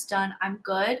checklist done, I'm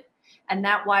good, and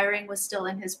that wiring was still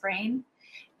in his brain.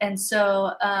 And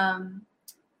so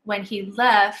when he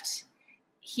left,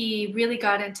 he really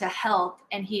got into health,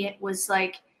 and he was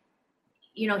like,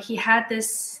 he had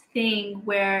this thing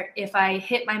where if I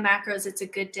hit my macros, it's a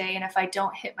good day. And if I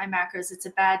don't hit my macros, it's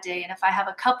a bad day. And if I have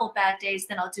a couple bad days,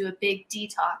 then I'll do a big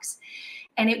detox.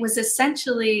 And it was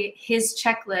essentially his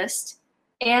checklist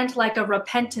and like a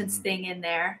repentance thing in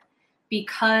there,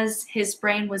 because his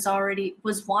brain was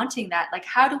wanting that. Like,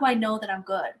 how do I know that I'm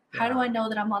good? How do I know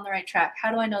that I'm on the right track?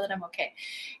 How do I know that I'm okay?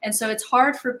 And so it's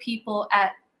hard for people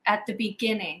at the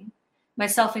beginning,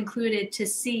 myself included, to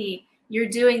see you're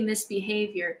doing this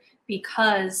behavior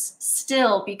because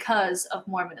of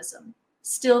Mormonism,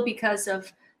 still because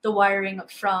of the wiring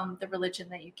from the religion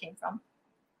that you came from.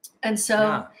 And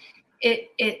so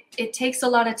it takes a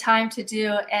lot of time to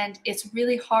do, and it's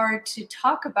really hard to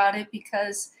talk about it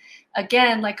because,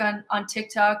 again, like on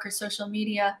TikTok or social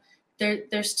media,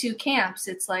 there's two camps.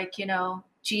 It's like,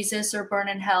 Jesus or burn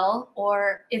in hell,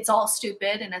 or it's all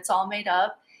stupid and it's all made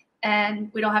up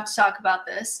and we don't have to talk about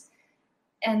this.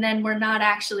 And then we're not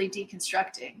actually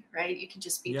deconstructing, right? You can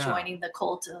just be joining the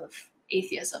cult of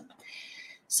atheism.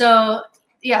 So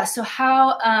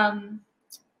how,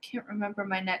 can't remember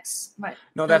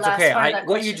No, that's okay.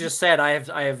 What you just said,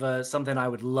 I have something I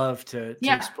would love to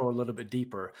explore a little bit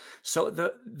deeper. So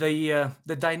the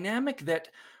dynamic that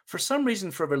for some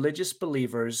reason for religious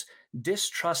believers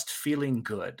distrust feeling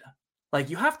good.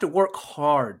 Like you have to work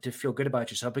hard to feel good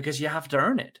about yourself because you have to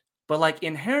earn it. But like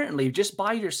inherently, just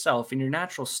by yourself in your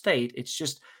natural state, it's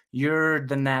just you're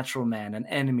the natural man, an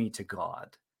enemy to God,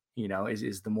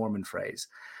 is the Mormon phrase.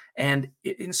 And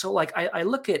so like I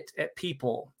look at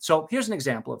people. So here's an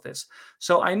example of this.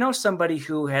 So I know somebody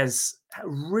who has a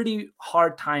really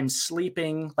hard time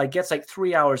sleeping, like gets like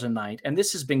 3 hours a night. And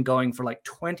this has been going for like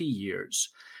 20 years.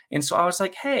 And so I was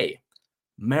like, hey,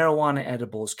 marijuana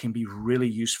edibles can be really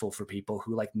useful for people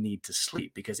who like need to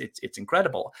sleep because it's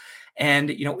incredible. And,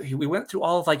 we went through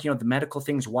all of like, the medical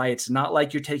things, why it's not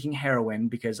like you're taking heroin,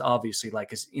 because obviously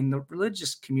like in the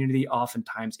religious community,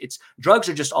 oftentimes drugs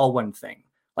are just all one thing.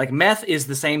 Like meth is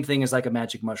the same thing as like a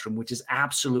magic mushroom, which is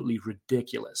absolutely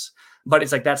ridiculous, but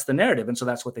it's like, that's the narrative. And so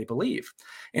that's what they believe.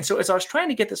 And so as I was trying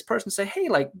to get this person to say, hey,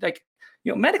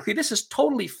 medically, this is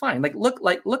totally fine.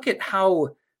 Look at how,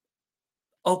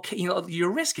 okay,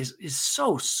 your risk is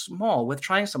so small with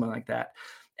trying something like that.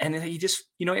 And he just,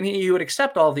 and he would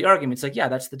accept all of the arguments, like, yeah,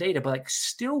 that's the data, but like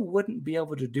still wouldn't be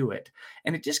able to do it.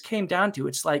 And it just came down to,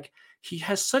 it's like, he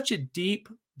has such a deep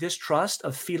distrust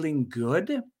of feeling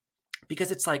good,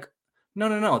 because it's like, no.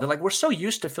 They're like, we're so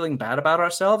used to feeling bad about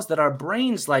ourselves that our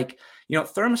brains, like,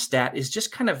 thermostat is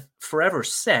just kind of forever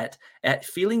set at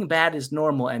feeling bad is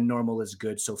normal and normal is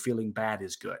good. So feeling bad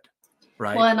is good.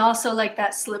 Right. Well, and also like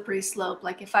that slippery slope.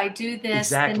 Like if I do this,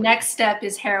 the next step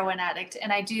is heroin addict.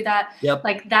 And I do that. Yep.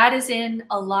 Like that is in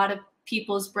a lot of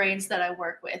people's brains that I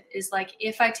work with, is like,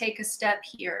 if I take a step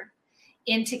here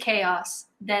into chaos,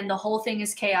 then the whole thing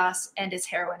is chaos and it's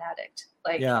heroin addict.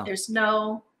 Like there's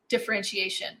no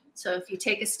differentiation. So if you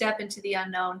take a step into the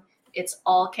unknown, it's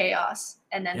all chaos.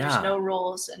 And then there's no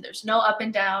rules and there's no up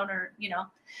and down, or,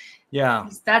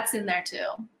 that's in there too.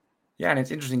 Yeah, and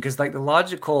it's interesting because like the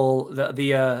logical,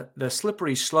 the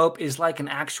slippery slope is like an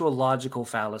actual logical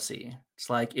fallacy. It's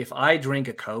like, if I drink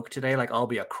a Coke today, like I'll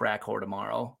be a crack whore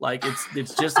tomorrow. Like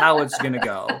it's just how it's gonna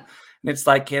go. And it's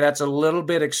like, okay, that's a little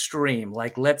bit extreme.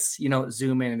 Like let's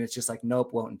zoom in, and it's just like,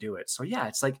 nope, won't do it. So yeah,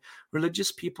 it's like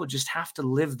religious people just have to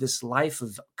live this life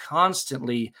of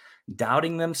constantly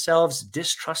doubting themselves,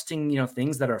 distrusting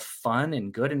things that are fun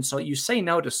and good. And so you say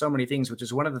no to so many things, which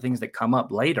is one of the things that come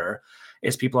up later.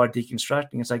 Is people are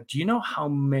deconstructing. It's like, do you know how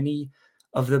many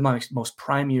of the most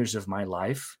prime years of my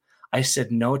life I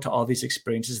said no to all these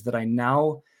experiences that I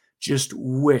now just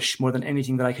wish more than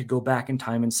anything that I could go back in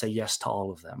time and say yes to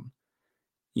all of them.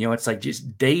 You know, it's like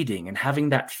just dating and having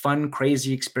that fun,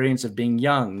 crazy experience of being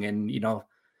young and,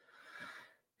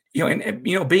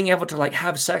 being able to like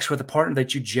have sex with a partner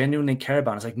that you genuinely care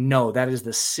about. It's like, no, that is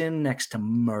the sin next to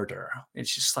murder.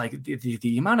 It's just like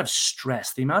the amount of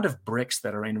stress, the amount of bricks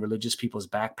that are in religious people's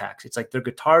backpacks. It's like their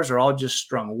guitars are all just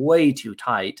strung way too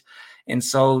tight. And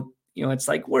so, it's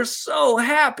like, we're so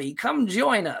happy. Come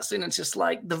join us. And it's just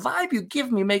like, the vibe you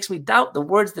give me makes me doubt the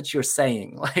words that you're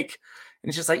saying. Like, and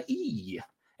it's just like, ee.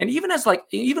 And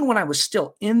even when I was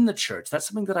still in the church, that's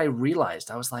something that I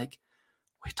realized. I was like,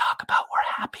 we talk about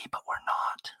we're happy, but we're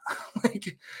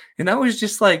not. And that was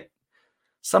just like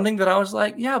something that I was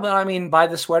like, yeah, but I mean, by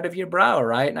the sweat of your brow,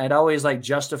 right? And I'd always like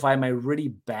justify my really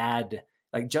bad,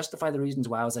 like justify the reasons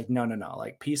why I was like, no,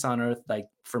 like peace on earth. Like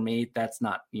for me, that's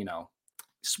not,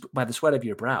 by the sweat of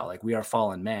your brow, like we are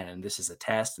fallen men and this is a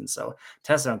test. And so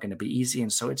tests aren't going to be easy.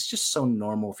 And so it's just so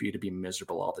normal for you to be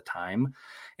miserable all the time.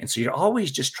 And so you're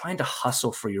always just trying to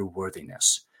hustle for your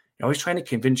worthiness. You're always trying to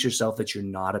convince yourself that you're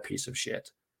not a piece of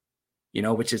shit,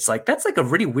 which is like, that's like a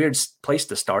really weird place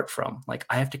to start from. Like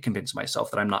I have to convince myself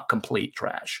that I'm not complete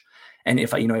trash. And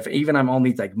if if even I'm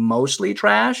only like mostly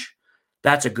trash,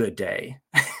 that's a good day.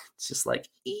 It's just like,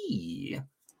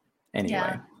 anyway.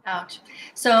 Yeah. Ouch.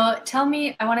 So tell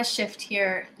me, I want to shift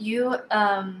here. You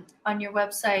on your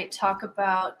website talk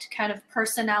about kind of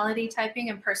personality typing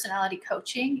and personality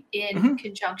coaching in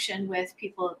conjunction with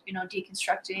people,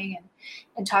 deconstructing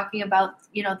and talking about,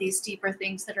 these deeper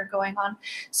things that are going on.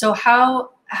 So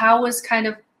how was kind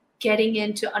of getting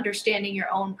into understanding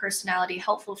your own personality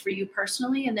helpful for you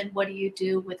personally? And then what do you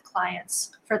do with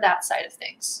clients for that side of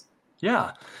things?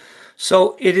 Yeah.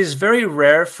 So it is very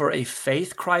rare for a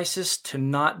faith crisis to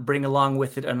not bring along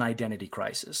with it an identity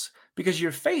crisis, because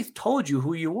your faith told you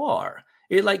who you are.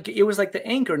 It was like the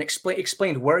anchor and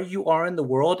explained where you are in the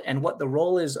world and what the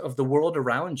role is of the world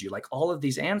around you, like all of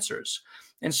these answers.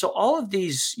 And so all of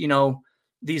these,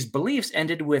 these beliefs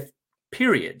ended with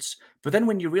periods. But then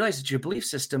when you realize that your belief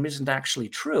system isn't actually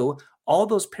true, all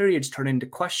those periods turn into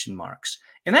question marks.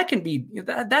 And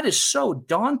that is so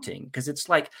daunting, because it's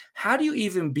like, how do you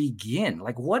even begin?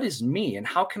 Like, what is me and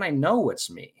how can I know what's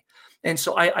me? And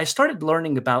so I started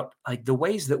learning about like the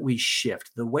ways that we shift,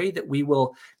 the way that we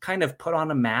will kind of put on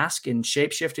a mask and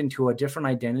shapeshift into a different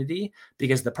identity,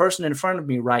 because the person in front of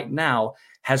me right now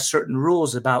has certain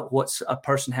rules about what a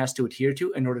person has to adhere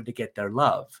to in order to get their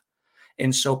love.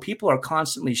 And so people are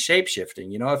constantly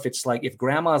shapeshifting. If it's like, if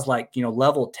grandma's like,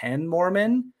 level 10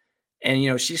 Mormon,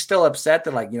 and, she's still upset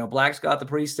that like, blacks got the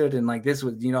priesthood and like this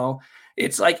was,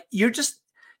 it's like,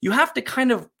 you have to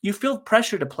kind of, you feel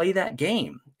pressure to play that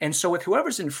game. And so with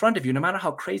whoever's in front of you, no matter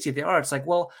how crazy they are, it's like,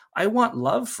 well, I want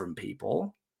love from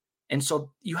people. And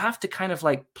so you have to kind of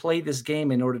like play this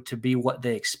game in order to be what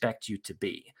they expect you to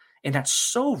be. And that's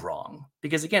so wrong,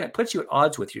 because again, it puts you at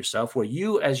odds with yourself, where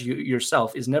you as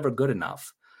yourself is never good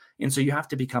enough. And so you have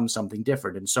to become something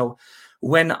different. And so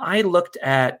when I looked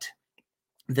at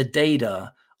the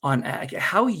data on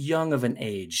how young of an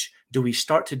age do we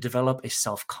start to develop a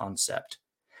self-concept,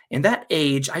 and that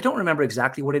age, I don't remember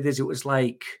exactly what it is. It was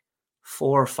like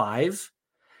 4 or 5,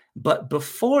 but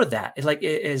before that, like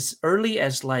as early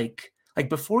as like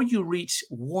before you reach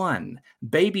 1,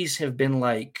 babies have been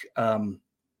like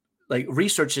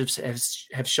researchers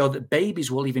have shown that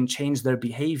babies will even change their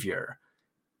behavior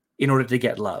in order to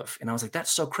get love. And I was like,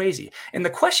 that's so crazy. And the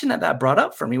question that brought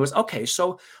up for me was, okay,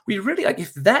 so we really, like,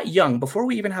 if that young, before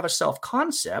we even have a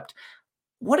self-concept,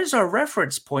 what is our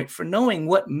reference point for knowing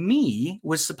what me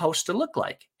was supposed to look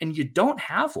like? And you don't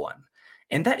have one.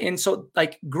 And so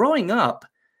like growing up,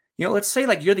 let's say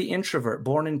like you're the introvert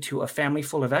born into a family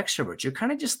full of extroverts. You're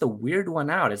kind of just the weird one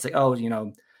out. It's like, oh,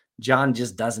 John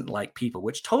just doesn't like people,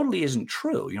 which totally isn't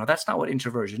true. That's not what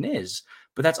introversion is,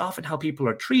 but that's often how people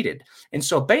are treated. And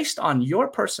so based on your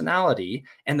personality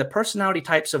and the personality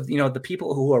types of, the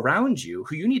people who are around you,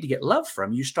 who you need to get love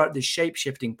from, you start this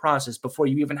shape-shifting process before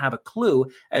you even have a clue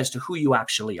as to who you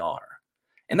actually are.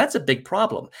 And that's a big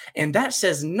problem. And that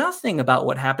says nothing about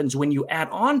what happens when you add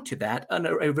on to that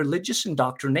a religious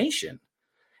indoctrination.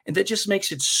 And that just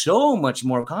makes it so much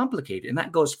more complicated. And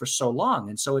that goes for so long.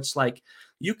 And so it's like,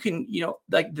 you can,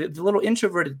 like the little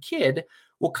introverted kid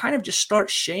will kind of just start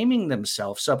shaming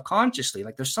themselves subconsciously.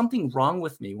 Like there's something wrong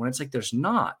with me, when it's like, there's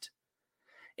not.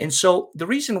 And so the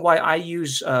reason why I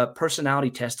use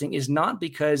personality testing is not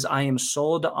because I am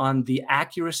sold on the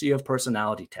accuracy of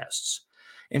personality tests.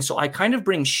 And so I kind of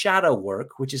bring shadow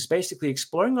work, which is basically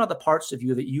exploring all the parts of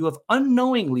you that you have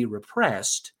unknowingly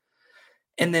repressed,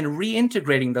 and then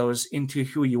reintegrating those into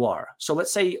who you are. So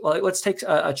let's say, let's take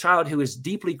a child who is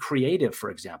deeply creative,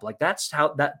 for example. Like that's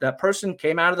how that person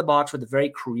came out of the box with a very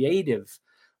creative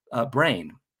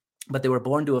brain, but they were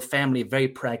born to a family very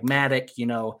pragmatic,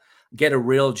 get a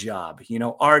real job,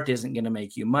 art isn't going to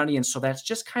make you money. And so that's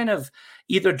just kind of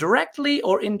either directly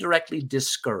or indirectly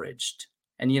discouraged.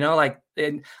 And,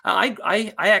 and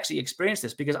I actually experienced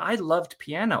this because I loved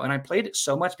piano and I played it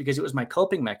so much because it was my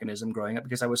coping mechanism growing up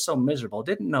because I was so miserable.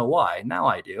 Didn't know why. Now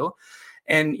I do.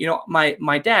 And,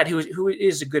 my dad, who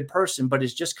is a good person, but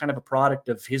is just kind of a product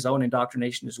of his own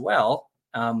indoctrination as well.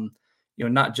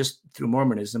 Not just through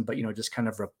Mormonism, but, just kind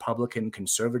of Republican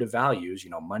conservative values,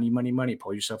 money, money, money,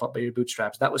 pull yourself up by your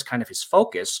bootstraps. That was kind of his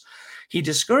focus. He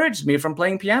discouraged me from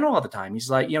playing piano all the time. He's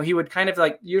like, he would kind of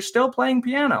like, you're still playing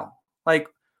piano. Like,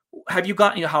 have you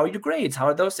gotten, how are your grades? How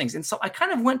are those things? And so I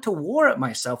kind of went to war at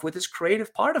myself with this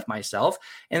creative part of myself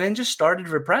and then just started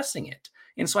repressing it.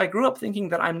 And so I grew up thinking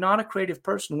that I'm not a creative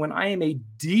person when I am a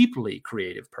deeply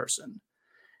creative person.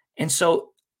 And so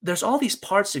there's all these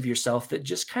parts of yourself that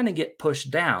just kind of get pushed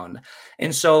down.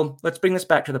 And so let's bring this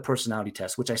back to the personality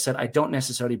test, which I said I don't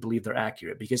necessarily believe they're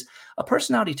accurate because a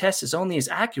personality test is only as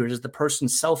accurate as the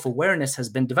person's self-awareness has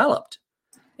been developed.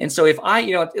 And so if I,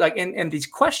 and these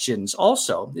questions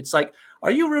also, it's like, are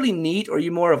you really neat or are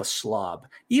you more of a slob?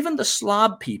 Even the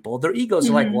slob people, their egos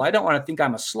are like, well, I don't want to think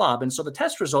I'm a slob. And so the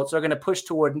test results are going to push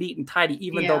toward neat and tidy,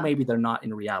 even though maybe they're not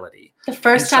in reality. The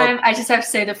first time, I just have to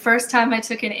say, the first time I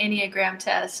took an Enneagram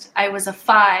test, I was a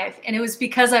 5. And it was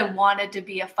because I wanted to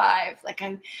be a 5. Like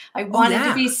I wanted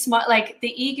to be smart, like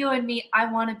the ego in me,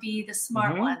 I want to be the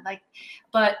smart one.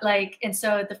 And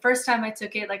so the first time I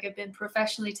took it, like I've been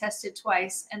professionally tested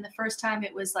twice. And the first time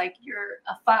it was like, you're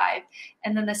a 5.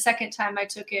 And then the second time I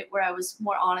took it where I was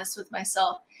more honest with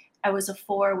myself, I was a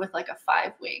 4 with like a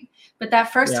 5 wing. But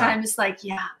that first time is like,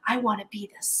 I want to be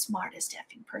the smartest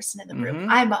effing person in the room.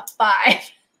 I'm a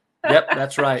 5. Yep,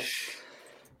 that's right.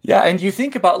 Yeah. And you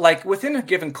think about like within a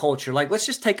given culture, like let's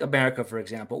just take America, for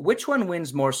example. Which one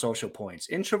wins more social points,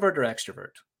 introvert or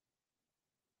extrovert?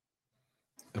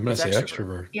 I'm going to say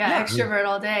extrovert. Yeah, extrovert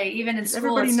all day. Even in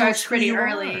school, it starts pretty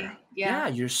early. Yeah,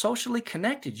 you're socially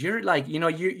connected. You're like, you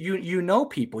know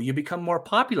people. You become more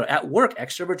popular at work.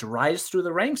 Extroverts rise through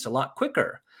the ranks a lot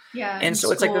quicker. Yeah, and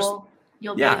so it's like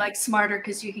you'll be like smarter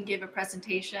because you can give a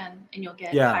presentation and you'll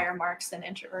get higher marks than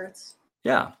introverts.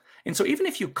 Yeah. And so even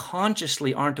if you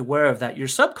consciously aren't aware of that, your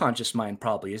subconscious mind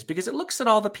probably is because it looks at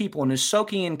all the people and is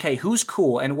soaking in, okay, who's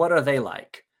cool and what are they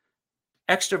like?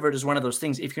 Extrovert is one of those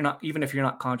things even if you're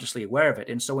not consciously aware of it.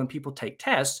 And so when people take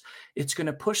tests, it's going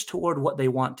to push toward what they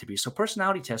want to be. So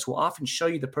personality tests will often show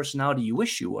you the personality you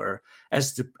wish you were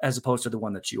as opposed to the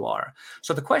one that you are.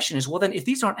 So the question is, well, then if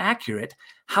these aren't accurate,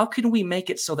 how can we make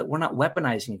it so that we're not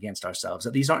weaponizing against ourselves,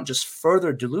 that these aren't just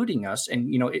further diluting us? And,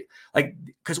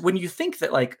 because when you think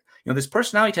that this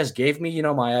personality test gave me,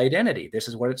 my identity, this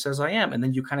is what it says I am. And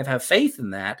then you kind of have faith in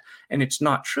that and it's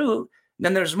not true.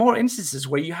 Then there's more instances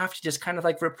where you have to just kind of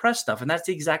like repress stuff. And that's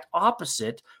the exact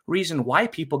opposite reason why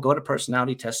people go to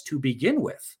personality tests to begin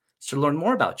with, to learn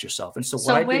more about yourself. And so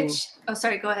go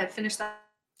ahead, finish that.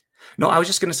 No, I was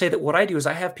just going to say that what I do is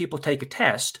I have people take a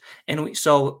test. And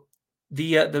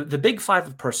the big 5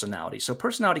 of personality. So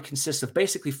personality consists of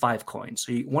basically 5 coins.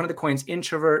 So one of the coins,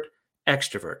 introvert,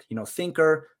 extrovert,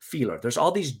 thinker, feeler. There's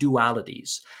all these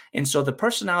dualities. And so the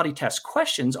personality test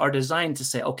questions are designed to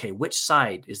say, okay, which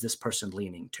side is this person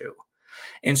leaning to?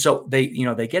 And so they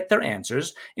get their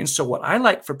answers. And so what I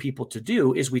like for people to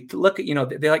do is we look at,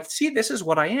 they like, see, this is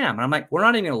what I am. And I'm like, we're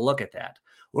not even going to look at that.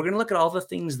 We're going to look at all the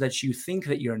things that you think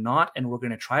that you're not, and we're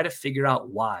going to try to figure out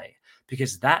why.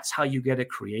 Because that's how you get a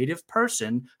creative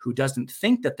person who doesn't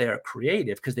think that they're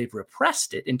creative because they've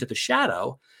repressed it into the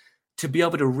shadow, to be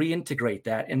able to reintegrate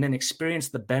that and then experience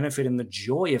the benefit and the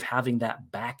joy of having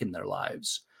that back in their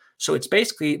lives. So it's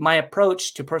basically my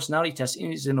approach to personality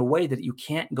testing is in a way that you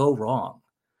can't go wrong.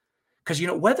 Because,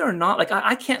 whether or not, like,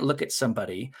 I can't look at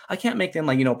somebody, I can't make them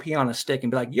pee on a stick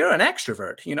and be like, you're an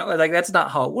extrovert, like that's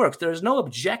not how it works. There's no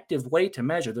objective way to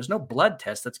measure. There's no blood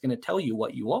test that's going to tell you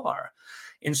what you are.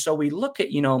 And so we look at,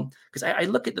 because I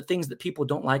look at the things that people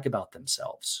don't like about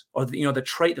themselves, or, the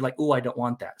trait they're like, oh, I don't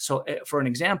want that. So for an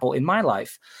example, in my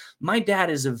life, my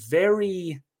dad is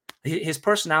his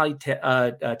personality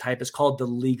type is called the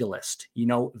legalist,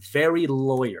 very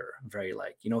lawyer, very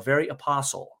very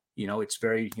apostle, it's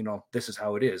very, this is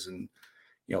how it is. And,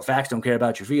 facts don't care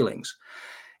about your feelings.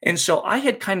 And so I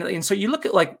had and so you look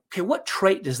at like, okay, what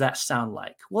trait does that sound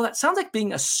like? Well, that sounds like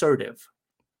being assertive.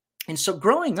 And so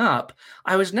growing up,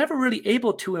 I was never really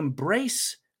able to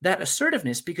embrace that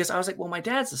assertiveness, because I was like, well, my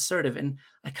dad's assertive. And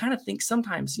I kind of think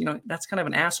sometimes, that's kind of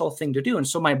an asshole thing to do. And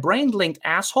so my brain linked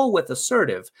asshole with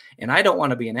assertive, and I don't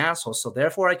want to be an asshole. So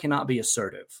therefore I cannot be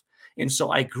assertive. And so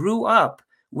I grew up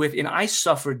and I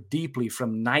suffered deeply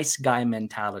from nice guy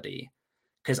mentality,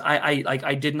 because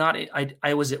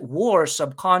I was at war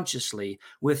subconsciously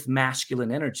with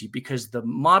masculine energy, because the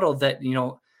model that,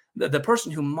 the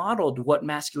person who modeled what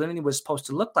masculinity was supposed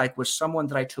to look like was someone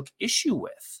that I took issue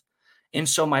with. And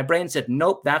so my brain said,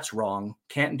 nope, that's wrong.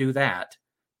 Can't do that,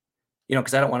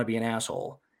 because I don't want to be an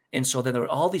asshole. And so then there were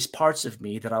all these parts of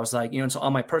me that I was like, and so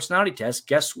on my personality test,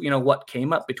 guess, what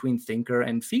came up between thinker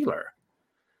and feeler?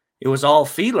 It was all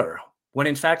feeler, when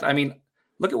in fact,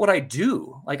 look at what I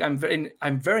do. Like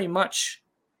I'm very much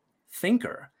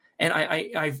thinker. And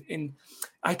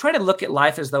I try to look at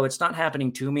life as though it's not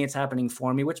happening to me, it's happening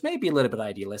for me, which may be a little bit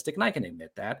idealistic, and I can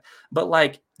admit that. But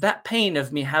like that pain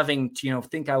of me having to,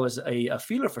 think I was a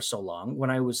feeler for so long,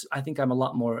 when I think I'm a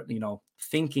lot more,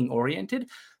 thinking oriented,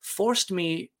 forced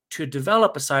me to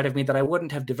develop a side of me that I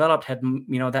wouldn't have developed had,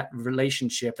 that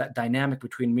relationship, that dynamic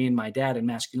between me and my dad and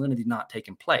masculinity not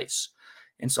taken place.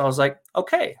 And so I was like,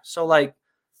 okay, so like,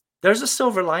 there's a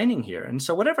silver lining here. And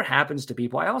so whatever happens to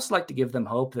people, I also like to give them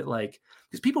hope that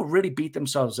because people really beat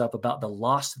themselves up about the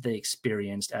loss that they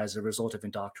experienced as a result of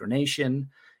indoctrination,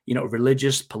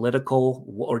 religious, political,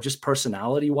 or just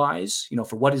personality wise,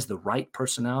 for what is the right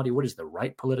personality, what is the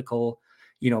right political,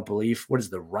 belief, what is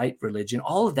the right religion,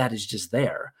 all of that is just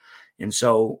there. And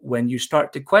so when you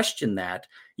start to question that,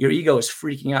 your ego is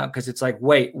freaking out, because it's like,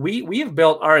 wait, we have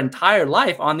built our entire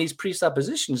life on these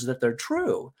presuppositions that they're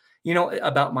true.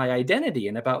 About my identity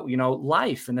and about,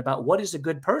 life, and about what is a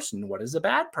good person, what is a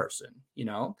bad person,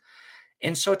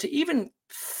 And so to even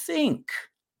think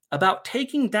about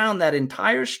taking down that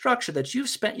entire structure that you've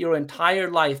spent your entire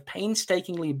life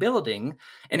painstakingly building,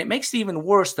 and it makes it even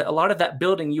worse that a lot of that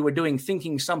building you were doing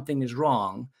thinking something is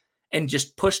wrong and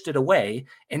just pushed it away.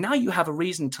 And now you have a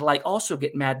reason to also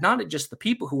get mad, not at just the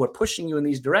people who are pushing you in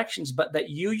these directions, but that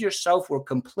you yourself were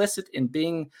complicit in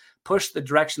being pushed the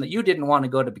direction that you didn't want to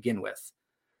go to begin with.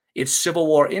 It's civil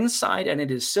war inside and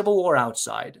it is civil war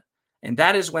outside. And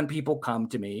that is when people come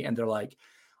to me and they're like,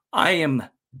 I am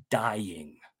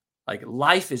dying. Like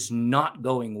life is not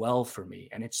going well for me.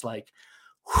 And it's like,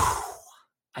 whew,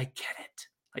 I get it.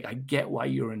 Like I get why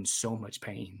you're in so much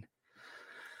pain.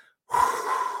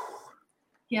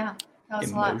 Yeah, that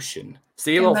was emotion. A lot.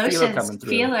 See a little feeler coming through.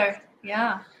 Feeler,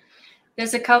 yeah.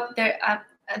 There's a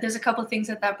couple things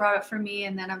that brought up for me,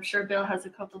 and then I'm sure Bill has a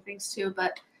couple things too.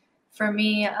 But for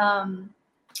me, I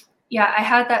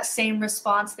had that same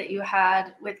response that you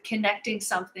had with connecting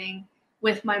something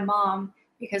with my mom,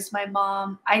 because my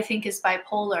mom, I think, is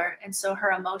bipolar, and so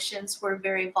her emotions were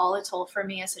very volatile for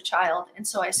me as a child, and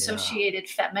so I associated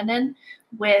feminine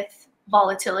with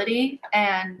volatility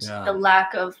and the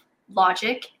lack of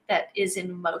logic that is in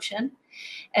emotion.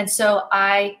 And so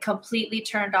I completely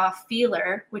turned off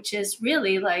feeler, which is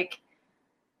really like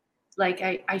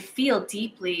I feel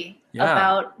deeply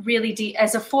about really deep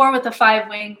as a 4 with a 5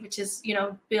 wing, which is,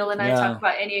 Bill and I talk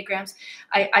about Enneagrams.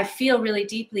 I feel really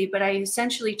deeply, but I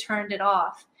essentially turned it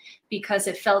off because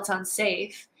it felt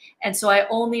unsafe. And so I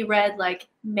only read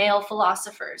male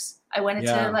philosophers. I went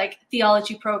into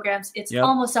theology programs. It's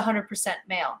almost 100%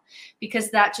 male,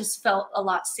 because that just felt a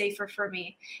lot safer for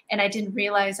me. And I didn't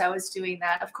realize I was doing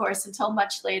that, of course, until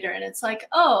much later. And it's like,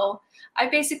 oh, I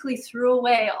basically threw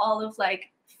away all of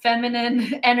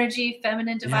feminine energy,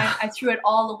 feminine divine. I threw it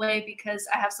all away because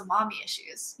I have some mommy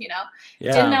issues,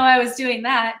 Didn't know I was doing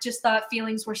that. Just thought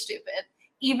feelings were stupid,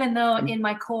 even though in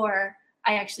my core,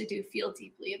 I actually do feel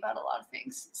deeply about a lot of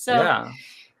things. So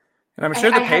and I'm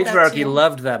sure the patriarchy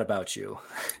loved that about you.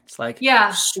 It's like,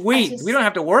 sweet. We don't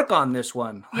have to work on this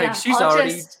one. She's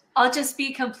I'll just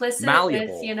be complicit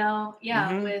malleable.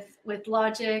 with, with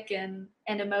logic and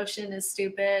emotion is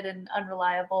stupid and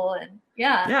unreliable. And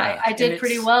I did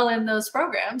pretty well in those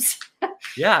programs.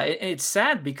 It's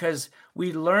sad because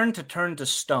we learn to turn to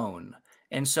stone.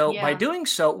 And so by doing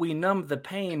so, we numb the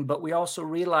pain, but we also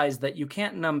realize that you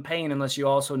can't numb pain unless you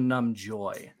also numb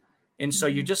joy. And so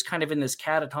you're just kind of in this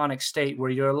catatonic state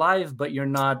where you're alive, but you're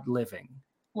not living.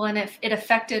 Well, and it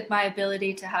affected my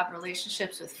ability to have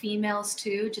relationships with females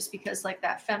too, just because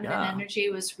that feminine energy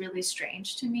was really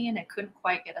strange to me and I couldn't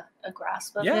quite get a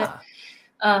grasp of it.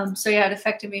 It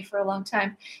affected me for a long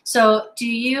time. So do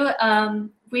you,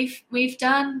 we've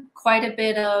done quite a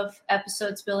bit of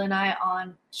episodes, Bill and I,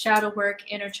 on shadow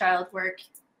work, inner child work,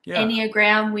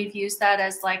 Enneagram. We've used that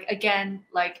as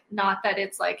not that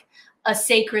it's a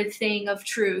sacred thing of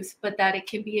truth, but that it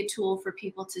can be a tool for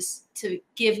people to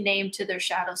give name to their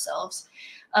shadow selves.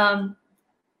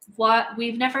 what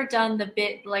we've never done the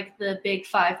Big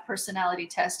Five personality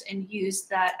test and used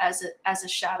that as a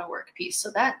shadow work piece.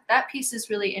 So that piece is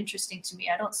really interesting to me.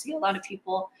 I don't see a lot of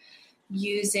people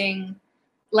using,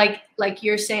 like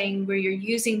you're saying, where you're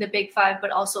using the Big Five,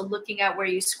 but also looking at where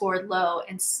you scored low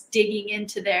and digging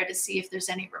into there to see if there's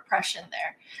any repression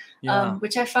there,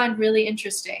 which I find really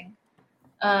interesting.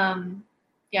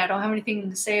 I don't have anything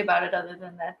to say about it other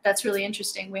than that. That's really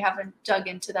interesting. We haven't dug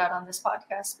into that on this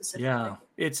podcast specifically. Yeah,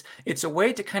 it's a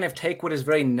way to kind of take what is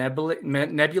very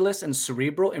nebulous and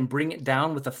cerebral and bring it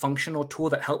down with a functional tool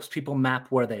that helps people map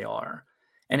where they are.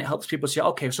 And it helps people say,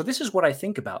 okay, so this is what I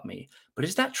think about me, but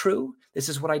is that true? This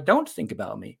is what I don't think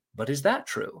about me, but is that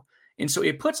true? And so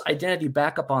it puts identity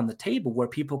back up on the table where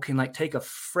people can like take a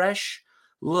fresh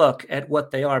look at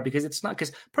what they are, because it's not,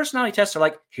 because personality tests are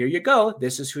like, here you go,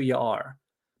 this is who you are.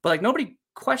 But like nobody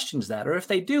questions that, or if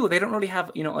they do, they don't really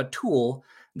have, a tool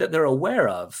that they're aware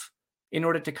of in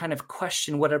order to kind of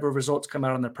question whatever results come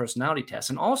out on their personality test.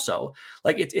 And also,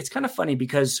 like it's kind of funny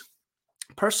because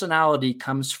personality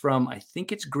comes from, I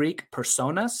think it's Greek,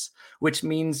 personas, which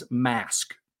means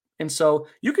mask. And so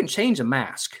you can change a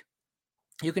mask.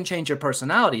 You can change your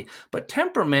personality, but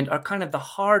temperament are kind of the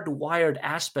hardwired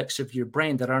aspects of your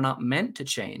brain that are not meant to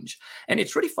change. And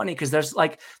it's really funny because there's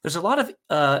a lot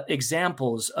of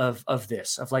examples of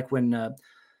this, of like when,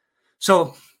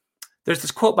 so there's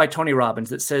this quote by Tony Robbins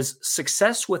that says,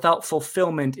 success without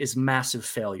fulfillment is massive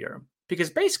failure. Because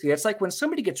basically it's like when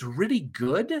somebody gets really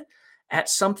good at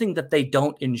something that they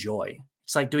don't enjoy.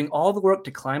 It's like doing all the work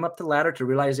to climb up the ladder to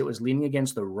realize it was leaning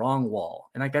against the wrong wall.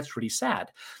 And like, that's really sad.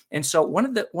 And so one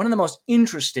of the most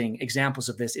interesting examples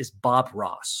of this is Bob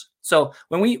Ross. So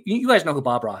when you guys know who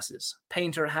Bob Ross is,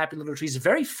 painter, happy little trees,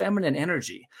 very feminine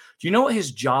energy. Do you know what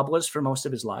his job was for most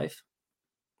of his life?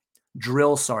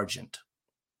 Drill sergeant.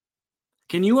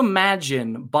 Can you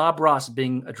imagine Bob Ross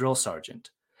being a drill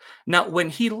sergeant? Now, when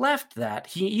he left that,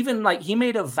 he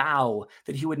made a vow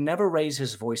that he would never raise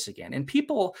his voice again. And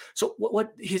people, so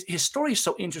what his story is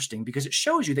so interesting because it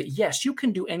shows you that, yes, you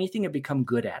can do anything and become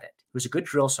good at it. He was a good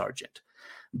drill sergeant,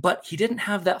 but he didn't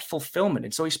have that fulfillment.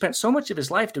 And so he spent so much of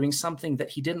his life doing something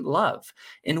that he didn't love.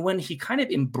 And when he kind of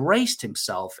embraced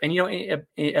himself, and,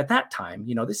 at that time,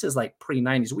 this is like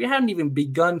pre-90s, we hadn't even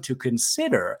begun to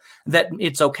consider that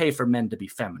it's okay for men to be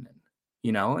feminine.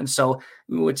 And so,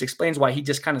 which explains why he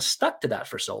just kind of stuck to that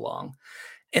for so long.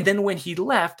 And then when he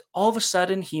left, all of a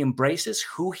sudden he embraces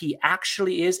who he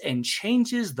actually is and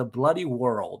changes the bloody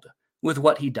world with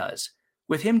what he does,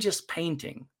 with him just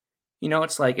painting.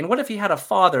 It's like, and what if he had a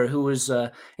father who was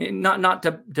not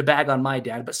to bag on my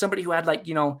dad, but somebody who had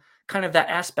kind of that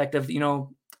aspect of,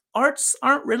 arts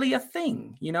aren't really a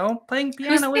thing, playing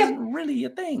piano isn't really a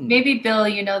thing. Maybe Bill,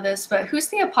 you know this, but who's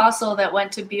the apostle that went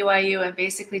to BYU and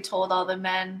basically told all the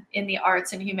men in the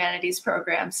arts and humanities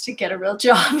programs to get a real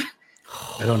job?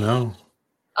 I don't know.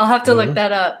 I'll have to look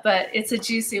that up, but it's a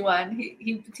juicy one.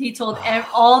 He told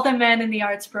all the men in the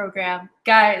arts program,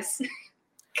 guys,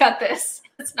 cut this.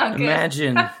 It's not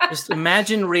good. Just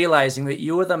imagine realizing that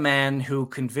you were the man who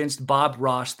convinced Bob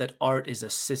Ross that art is a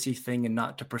sissy thing and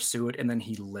not to pursue it, and then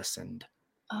he listened.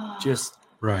 Just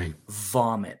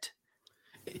vomit.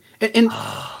 And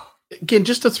again,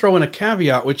 just to throw in a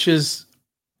caveat, which is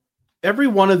every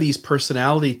one of these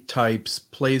personality types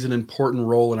plays an important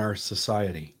role in our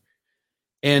society.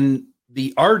 And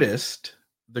the artist,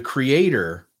 the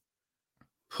creator,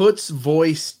 puts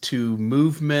voice to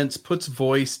movements, puts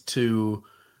voice to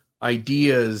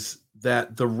ideas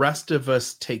that the rest of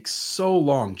us take so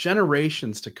long,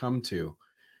 generations to come to.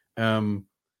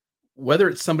 Whether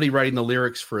it's somebody writing the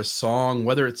lyrics for a song,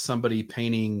 whether it's somebody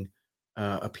painting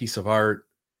a piece of art,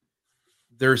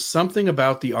 there's something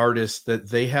about the artist that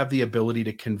they have the ability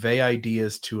to convey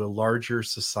ideas to a larger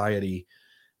society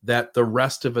that the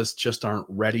rest of us just aren't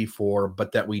ready for,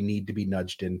 but that we need to be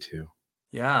nudged into.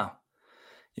 Yeah.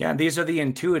 Yeah, these are the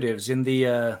intuitives in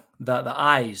the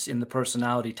eyes in the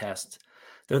personality test.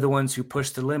 They're the ones who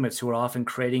push the limits, who are often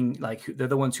creating, they're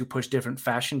the ones who push different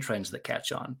fashion trends that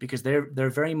catch on, because they're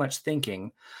very much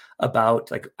thinking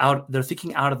about they're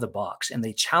thinking out of the box, and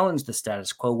they challenge the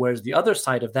status quo. Whereas the other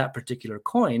side of that particular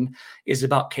coin is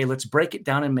about, okay, let's break it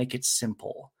down and make it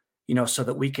simple. So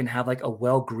that we can have a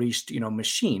well-greased,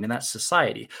 machine in that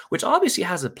society, which obviously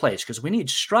has a place because we need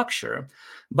structure.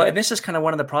 But this is kind of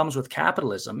one of the problems with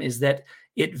capitalism, is that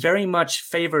it very much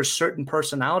favors certain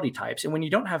personality types. And when you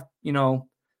don't have,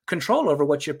 control over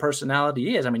what your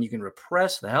personality is, you can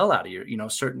repress the hell out of your,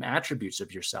 certain attributes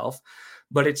of yourself.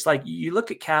 But it's like, you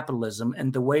look at capitalism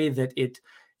and the way that it,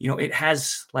 it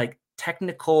has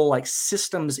technical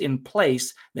systems in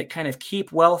place that kind of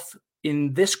keep wealth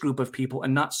in this group of people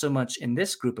and not so much in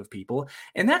this group of people.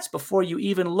 And that's before you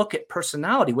even look at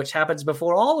personality, which happens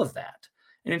before all of that.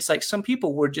 And it's like some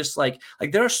people were just like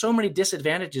there are so many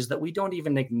disadvantages that we don't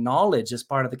even acknowledge as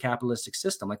part of the capitalistic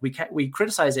system. Like we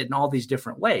criticize it in all these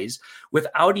different ways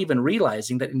without even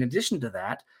realizing that in addition to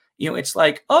that, it's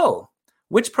like, oh,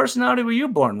 which personality were you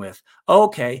born with?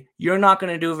 Okay, you're not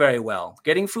going to do very well.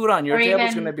 Getting food on your table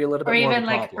is going to be a little bit more of a problem.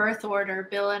 Or even like birth order.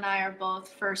 Bill and I are both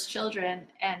first children,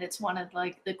 and it's one of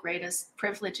like the greatest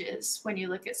privileges when you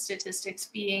look at statistics,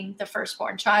 being the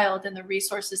firstborn child and the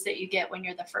resources that you get when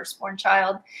you're the firstborn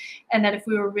child. And that if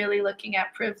we were really looking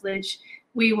at privilege,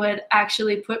 we would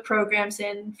actually put programs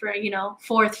in for, 4th,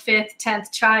 5th,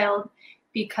 10th child,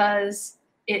 because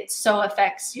it so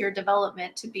affects your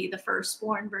development to be the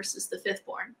firstborn versus the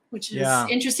fifthborn, which is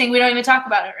interesting. We don't even talk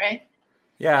about it, right?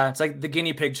 Yeah, it's like the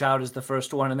guinea pig child is the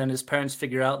first one, and then his parents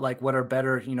figure out like what are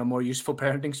better, more useful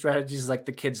parenting strategies. Like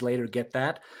the kids later get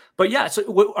that. But yeah,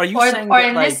 so are you saying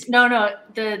that, this? No,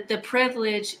 the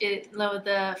privilege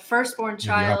the firstborn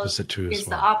child is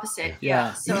the opposite.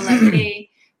 Yeah. So like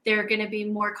they're going to be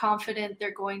more confident.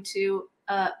 They're going to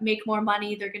make more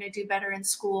money. They're going to do better in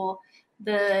school.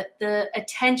 The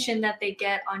attention that they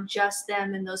get on just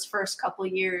them in those first couple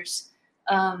years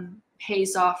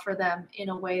pays off for them in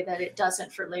a way that it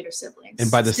doesn't for later siblings.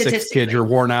 And by the 6th kid, you're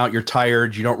worn out, you're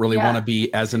tired, you don't really want to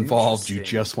be as involved. You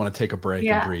just want to take a break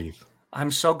and breathe.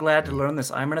 I'm so glad to learn this.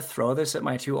 I'm going to throw this at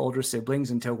my 2 older siblings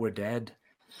until we're dead.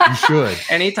 You should.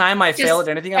 Anytime I fail at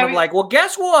anything, I'm like, well,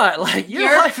 guess what? Like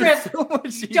your life is so much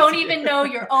easier. Don't even know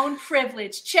your own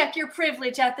privilege. Check your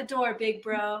privilege at the door, big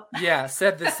bro. Yeah,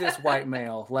 said this white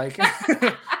male. Like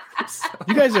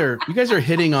you guys are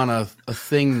hitting on a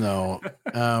thing though.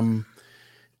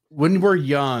 When we're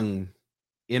young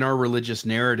in our religious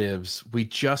narratives, we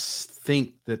just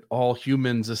think that all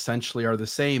humans essentially are the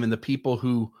same, and the people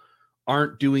who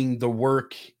aren't doing the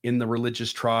work in the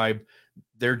religious tribe,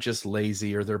 they're just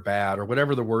lazy or they're bad or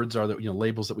whatever the words are that,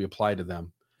 labels that we apply to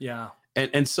them. Yeah.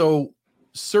 And so,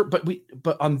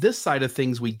 but on this side of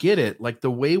things, we get it. Like the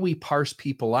way we parse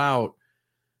people out,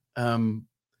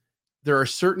 there are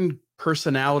certain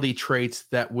personality traits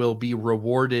that will be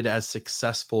rewarded as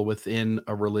successful within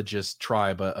a religious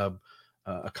tribe, a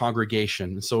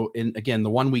congregation. So again,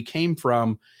 the one we came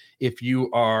from, if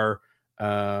you are,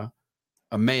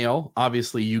 a male,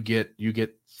 obviously you get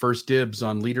first dibs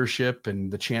on leadership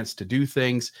and the chance to do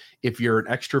things. If you're an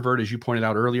extrovert, as you pointed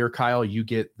out earlier, Kyle, you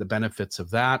get the benefits of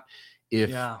that.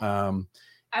 I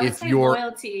would say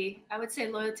loyalty. I would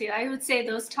say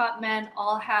those top men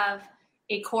all have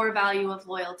a core value of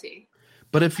loyalty.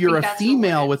 But if you're a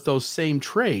female with those same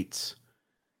traits,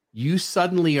 you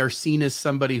suddenly are seen as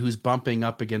somebody who's bumping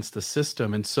up against the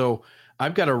system. And so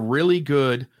I've got a really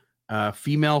good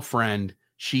female friend.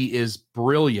 She is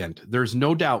brilliant. There's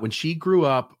no doubt when she grew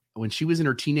up, when she was in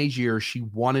her teenage years, she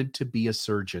wanted to be a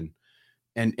surgeon,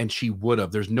 and she would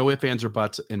have. There's no ifs, ands, or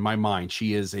buts in my mind.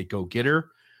 She is a go-getter.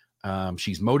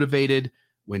 She's motivated.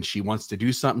 When she wants to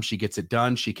do something, she gets it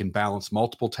done. She can balance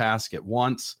multiple tasks at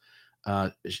once.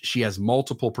 She has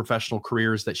multiple professional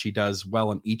careers that she does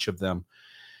well in each of them.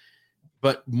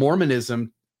 But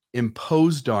Mormonism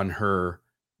imposed on her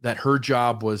that her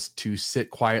job was to sit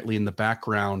quietly in the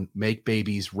background, make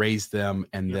babies, raise them,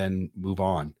 and then move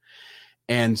on.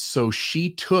 And so she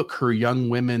took her young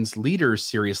women's leaders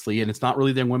seriously. And it's not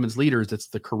really the young women's leaders, it's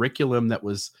the curriculum that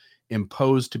was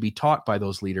imposed to be taught by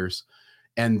those leaders,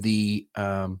 and the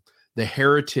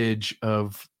heritage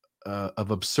of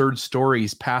absurd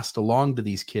stories passed along to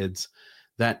these kids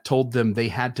that told them they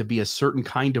had to be a certain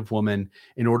kind of woman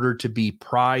in order to be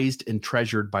prized and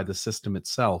treasured by the system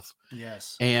itself.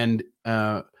 Yes. And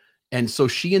so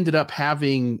she ended up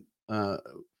having,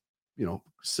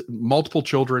 multiple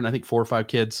children, I think 4 or 5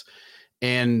 kids,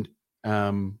 and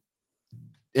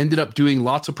ended up doing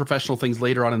lots of professional things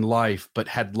later on in life, but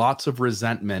had lots of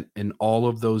resentment in all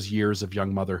of those years of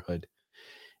young motherhood.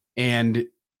 And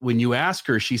when you ask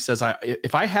her, she says,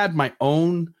 if I had my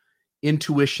own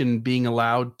intuition being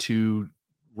allowed to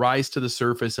rise to the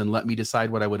surface and let me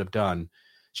decide what I would have done,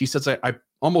 she says, I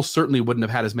almost certainly wouldn't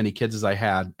have had as many kids as I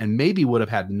had, and maybe would have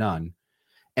had none.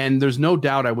 And there's no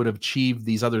doubt I would have achieved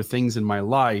these other things in my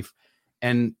life.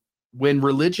 And when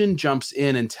religion jumps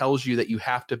in and tells you that you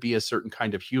have to be a certain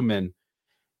kind of human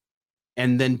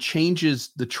and then changes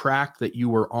the track that you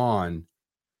were on,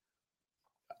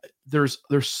 there's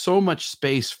so much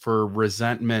space for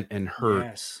resentment and hurt.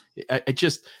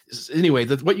 Yes. Anyway,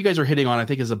 what you guys are hitting on, I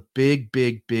think, is a big,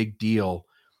 big, big deal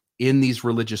in these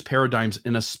religious paradigms,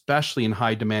 and especially in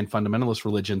high demand fundamentalist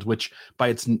religions, which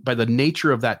by the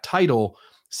nature of that title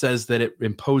says that it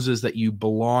imposes that you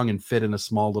belong and fit in a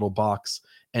small little box,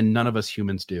 and none of us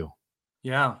humans do.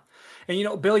 Yeah.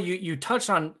 And Bill, you touched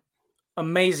on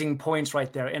amazing points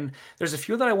right there. And there's a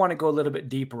few that I want to go a little bit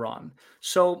deeper on.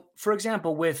 So for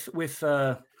example, with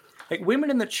like women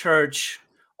in the church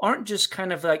aren't just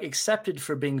kind of like accepted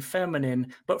for being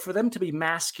feminine, but for them to be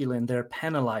masculine, they're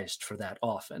penalized for that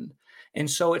often. And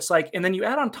so it's like, and then you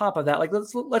add on top of that, like,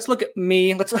 let's look at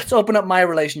me. Let's open up my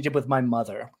relationship with my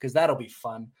mother, because that'll be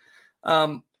fun.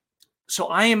 So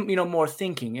I am, more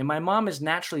thinking, and my mom is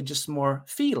naturally just more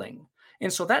feeling.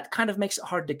 And so that kind of makes it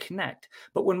hard to connect.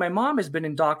 But when my mom has been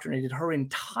indoctrinated her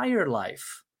entire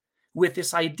life with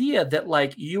this idea that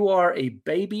like you are a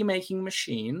baby making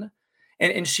machine,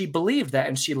 and she believed that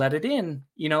and she let it in,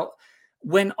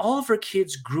 when all of her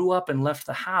kids grew up and left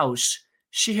the house,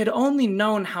 she had only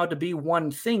known how to be one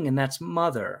thing, and that's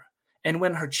mother. And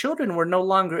when her children were no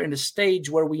longer in a stage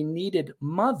where we needed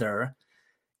mother,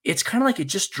 it's kind of like it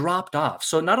just dropped off.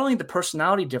 So not only the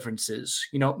personality differences,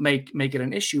 make it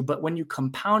an issue, but when you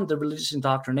compound the religious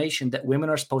indoctrination that women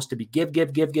are supposed to be give,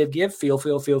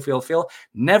 feel,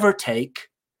 never take,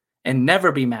 and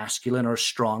never be masculine or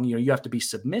strong, you have to be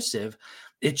submissive,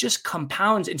 it just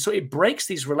compounds. And so it breaks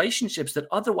these relationships that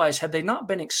otherwise, had they not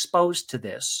been exposed to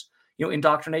this,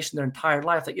 indoctrination their entire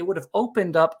life, like it would have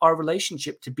opened up our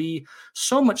relationship to be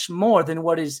so much more than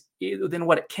what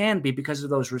it can be because of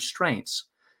those restraints.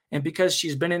 And because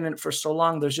she's been in it for so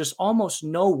long, there's just almost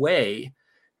no way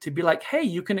to be like, hey,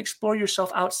 you can explore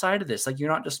yourself outside of this. Like, you're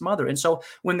not just mother. And so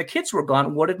when the kids were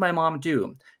gone, what did my mom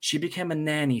do? She became a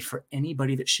nanny for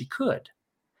anybody that she could.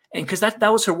 And because that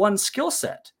was her one skill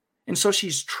set. And so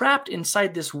she's trapped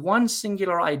inside this one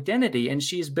singular identity. And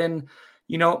she's been,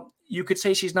 you could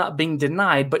say she's not being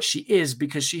denied, but she is,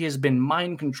 because she has been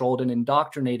mind controlled and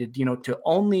indoctrinated, to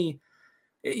only,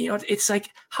 it's like,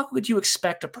 how could you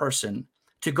expect a person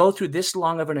to go through this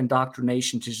long of an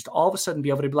indoctrination to just all of a sudden be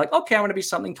able to be like, okay, I want to be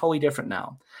something totally different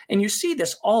now. And you see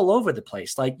this all over the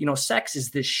place. Like, sex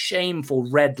is this shameful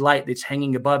red light that's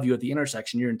hanging above you at the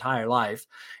intersection your entire life.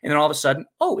 And then all of a sudden,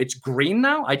 oh, it's green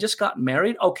now? I just got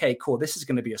married? Okay, cool. This is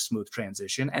going to be a smooth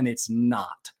transition. And it's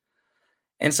not.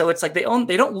 And so it's like they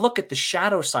don't look at the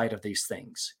shadow side of these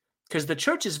things, because the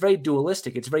church is very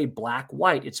dualistic. It's very black,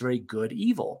 white. It's very good,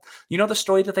 evil. The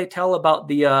story that they tell about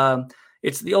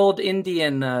it's the old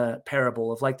Indian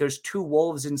parable of like, there's two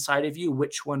wolves inside of you.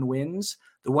 Which one wins?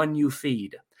 The one you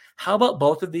feed. How about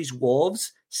both of these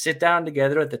wolves sit down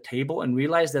together at the table and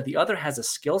realize that the other has a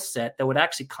skill set that would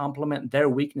actually complement their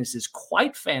weaknesses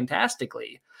quite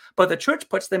fantastically. But the church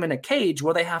puts them in a cage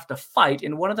where they have to fight,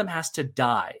 and one of them has to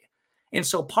die. And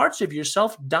so parts of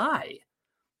yourself die.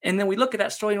 And then we look at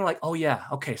that story and we're like, oh yeah,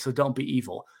 okay, so don't be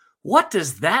evil. What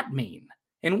does that mean?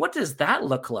 And what does that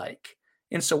look like?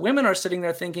 And so women are sitting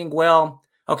there thinking, well,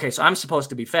 okay, so I'm supposed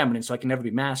to be feminine, so I can never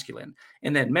be masculine.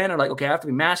 And then men are like, okay, I have to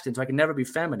be masculine, so I can never be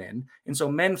feminine. And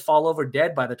so men fall over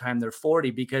dead by the time they're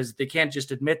 40 because they can't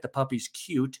just admit the puppy's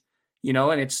cute,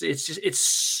 and it's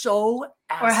so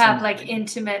or have like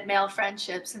intimate male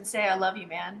friendships and say, I love you,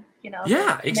 man.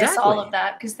 Yeah, exactly. Miss all of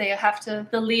that because they have to,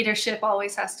 the leadership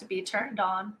always has to be turned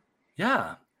on.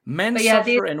 Yeah. Men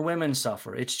suffer and women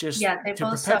suffer. It's just they to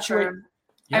both perpetuate. Suffer.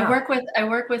 Yeah. I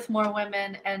work with more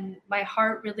women, and my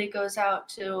heart really goes out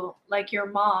to like your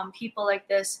mom, people like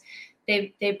this.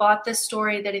 They bought this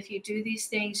story that if you do these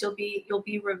things, you'll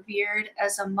be revered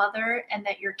as a mother, and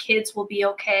that your kids will be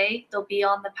okay. They'll be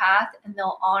on the path, and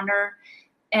they'll honor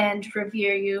and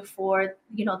revere you for,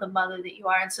 the mother that you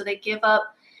are. And so they give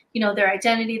up, their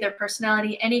identity, their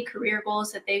personality, any career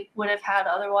goals that they would have had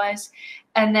otherwise.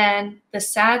 And then the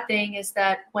sad thing is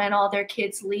that when all their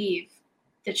kids leave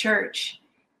the church,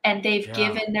 and they've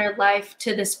given their life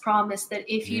to this promise that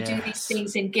if you do these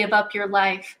things and give up your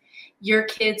life, your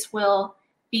kids will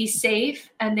be safe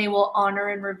and they will honor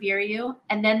and revere you.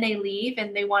 And then they leave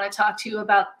and they want to talk to you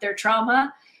about their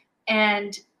trauma,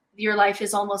 and your life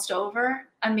is almost over.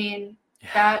 I mean,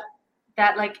 that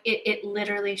like it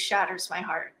literally shatters my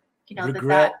heart.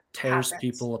 Regret tears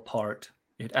people apart.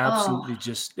 It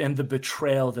absolutely and the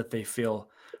betrayal that they feel.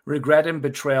 Regret and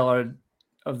betrayal are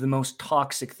of the most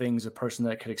toxic things a person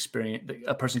can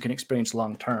experience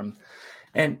long term.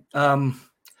 And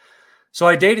so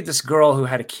I dated this girl who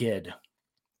had a kid,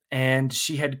 and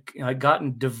she had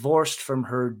gotten divorced from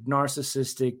her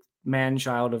narcissistic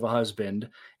man-child of a husband.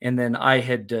 And then I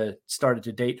had started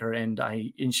to date her, and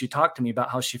she talked to me about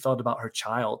how she felt about her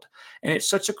child. And it's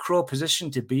such a cruel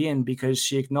position to be in, because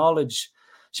she acknowledged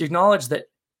that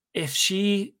if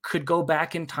she could go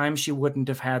back in time, she wouldn't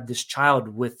have had this child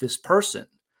with this person.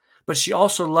 But she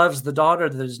also loves the daughter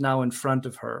that is now in front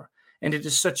of her. And it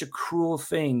is such a cruel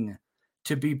thing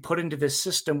to be put into this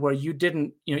system where you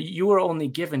didn't, you were only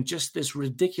given just this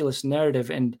ridiculous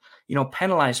narrative and,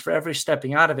 penalized for every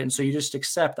stepping out of it. And so you just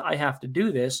accept I have to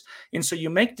do this. And so you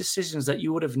make decisions that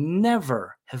you would have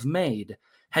never have made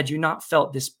had you not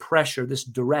felt this pressure, this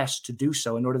duress to do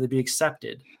so in order to be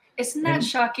accepted. Isn't that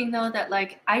shocking though, that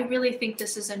I really think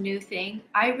this is a new thing.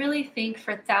 I really think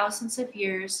for thousands of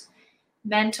years,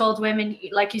 men told women,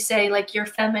 like you say, you're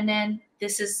feminine.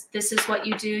 This is what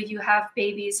you do. You have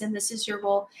babies and this is your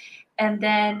role. And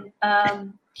then,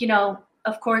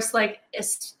 of course,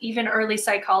 it's even early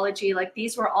psychology,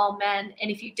 these were all men.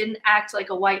 And if you didn't act like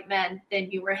a white man, then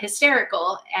you were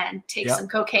hysterical and take some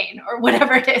cocaine or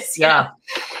whatever it is. Yeah.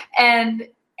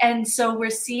 And so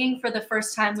we're seeing for the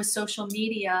first time with social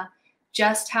media,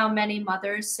 just how many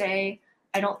mothers say,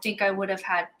 I don't think I would have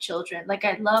had children.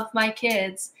 I love my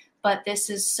kids, but this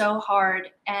is so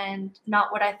hard and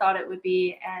not what I thought it would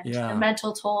be. And the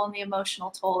mental toll and the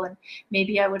emotional toll. And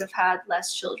maybe I would have had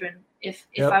less children if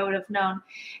I would have known.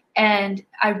 And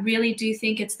I really do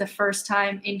think it's the first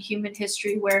time in human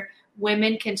history where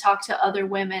women can talk to other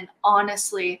women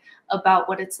honestly about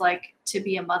what it's like to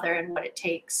be a mother and what it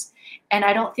takes. And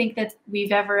I don't think that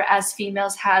we've ever, as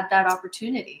females, had that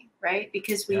opportunity, right?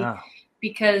 Because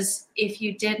if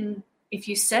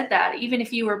you said that, even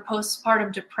if you were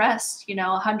postpartum depressed,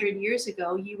 100 years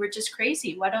ago, you were just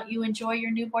crazy. Why don't you enjoy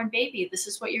your newborn baby? This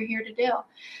is what you're here to do.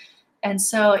 And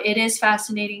so it is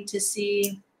fascinating to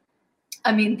see.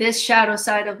 I mean, this shadow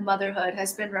side of motherhood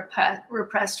has been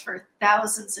repressed for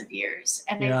thousands of years.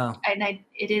 And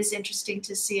it is interesting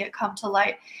to see it come to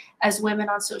light as women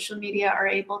on social media are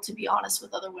able to be honest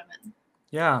with other women.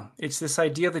 Yeah, it's this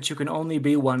idea that you can only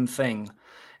be one thing.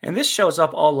 And this shows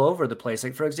up all over the place.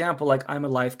 For example, I'm a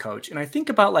life coach. And I think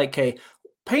about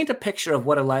paint a picture of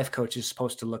what a life coach is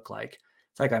supposed to look like.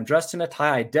 It's I'm dressed in a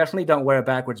tie. I definitely don't wear a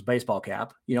backwards baseball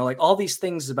cap. All these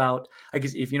things about,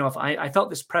 if I felt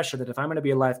this pressure that if I'm going to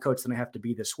be a life coach, then I have to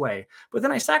be this way. But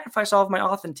then I sacrifice all of my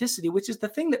authenticity, which is the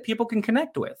thing that people can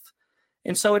connect with.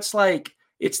 And so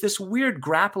it's this weird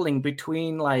grappling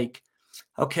between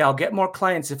okay, I'll get more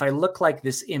clients if I look like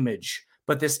this image,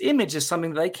 but this image is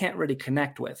something that I can't really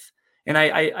connect with. And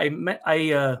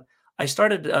I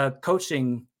started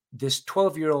coaching this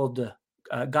 12-year-old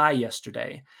guy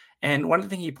yesterday. And one of the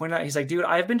things he pointed out, he's like, dude,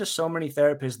 I've been to so many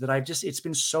therapists that it's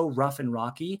been so rough and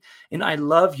rocky. And I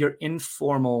love your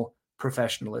informal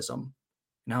professionalism.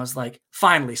 And I was like,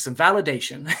 finally, some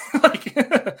validation.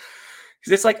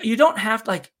 It's you don't have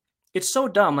to, it's so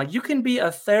dumb. You can be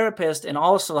a therapist and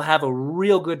also have a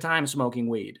real good time smoking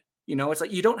weed. It's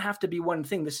you don't have to be one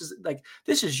thing. This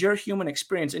is your human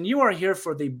experience. And you are here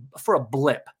for a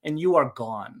blip and you are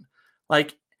gone.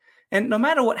 And no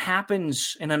matter what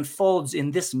happens and unfolds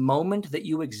in this moment that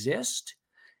you exist,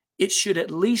 it should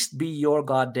at least be your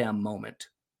goddamn moment.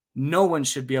 No one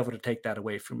should be able to take that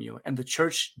away from you. And the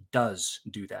church does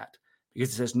do that because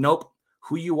it says, nope,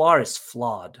 who you are is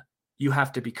flawed. You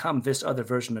have to become this other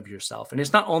version of yourself. And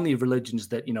it's not only religions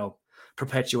that,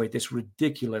 perpetuate this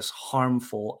ridiculous,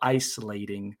 harmful,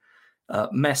 isolating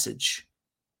message.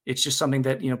 It's just something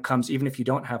that, comes even if you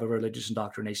don't have a religious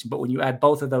indoctrination. But when you add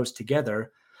both of those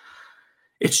together,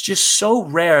 it's just so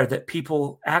rare that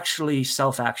people actually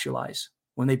self-actualize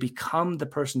when they become the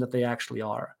person that they actually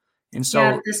are. And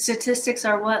so the statistics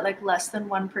are less than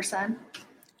 1%.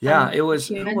 Yeah, it was,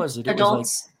 who was it? It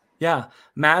adults. Was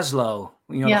Maslow,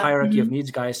 the hierarchy of needs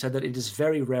guy said that it is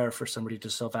very rare for somebody to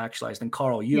self-actualize. And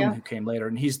Carl Jung, who came later,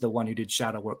 and he's the one who did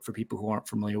shadow work for people who aren't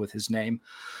familiar with his name.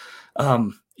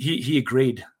 He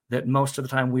agreed that most of the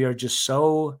time we are just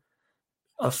so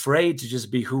afraid to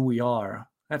just be who we are.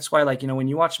 That's why, when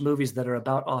you watch movies that are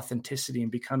about authenticity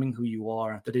and becoming who you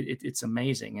are, that it's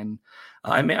amazing. And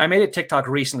I made a TikTok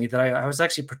recently that I was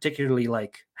actually particularly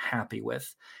happy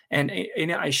with. And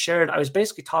I was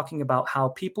basically talking about how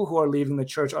people who are leaving the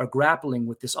church are grappling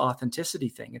with this authenticity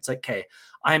thing. It's okay,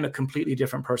 I'm a completely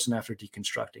different person after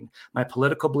deconstructing. My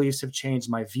political beliefs have changed.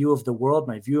 My view of the world,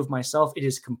 my view of myself, it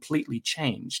is completely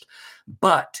changed.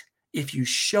 But if you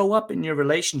show up in your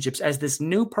relationships as this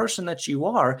new person that you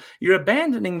are, you're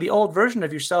abandoning the old version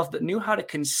of yourself that knew how to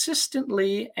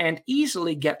consistently and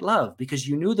easily get love because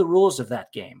you knew the rules of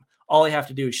that game. All I have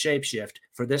to do is shapeshift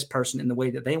for this person in the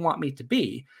way that they want me to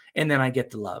be, and then I get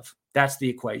the love. That's the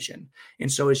equation. And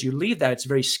so as you leave that, it's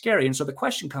very scary. And so the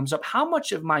question comes up, how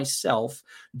much of myself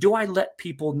do I let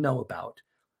people know about?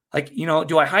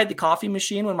 Do I hide the coffee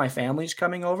machine when my family's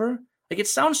coming over? It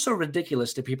sounds so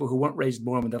ridiculous to people who weren't raised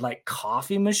Mormon that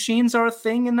coffee machines are a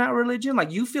thing in that religion.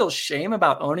 You feel shame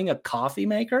about owning a coffee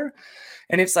maker.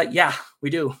 And it's yeah, we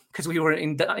do, because we were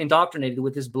indoctrinated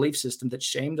with this belief system that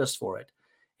shamed us for it.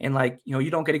 And like, you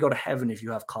don't get to go to heaven if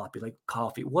you have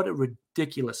coffee. What a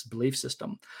ridiculous belief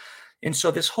system. And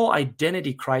so this whole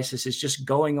identity crisis is just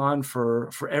going on for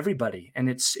everybody. And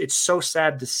it's so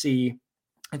sad to see,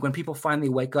 like, when people finally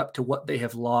wake up to what they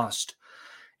have lost,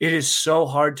 it is so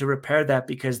hard to repair that,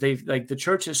 because the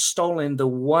church has stolen the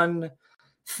one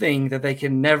thing that they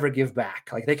can never give back.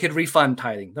 Like, they could refund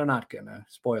tithing. They're not gonna,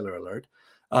 spoiler alert.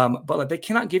 But like, they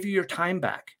cannot give you your time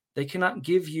back. They cannot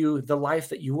give you the life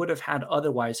that you would have had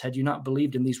otherwise had you not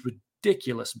believed in these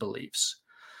ridiculous beliefs.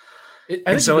 It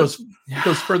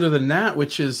goes further than that,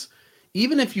 which is,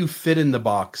 even if you fit in the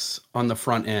box on the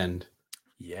front end,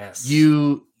 yes,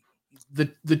 the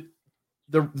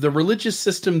religious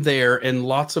system there and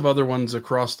lots of other ones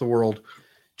across the world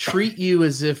treat you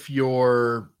as if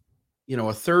you're,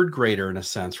 a third grader in a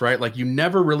sense, right? Like, you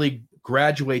never really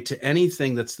graduate to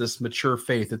anything that's this mature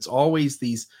faith. It's always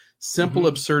these simple,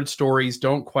 absurd stories.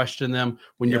 Don't question them.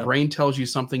 When your brain tells you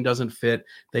something doesn't fit,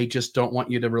 they just don't want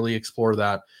you to really explore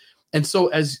that. And so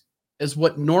as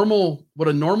what a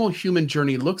normal human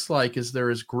journey looks like is there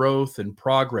is growth and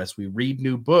progress. We read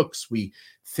new books, we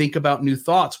think about new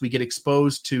thoughts, we get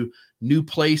exposed to new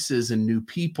places and new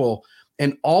people.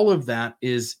 And all of that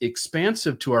is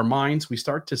expansive to our minds. We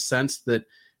start to sense that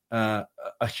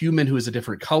a human who is a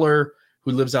different color,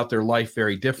 who lives out their life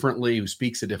very differently, who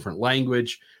speaks a different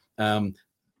language,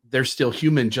 they're still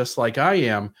human just like I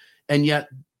am. And yet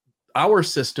our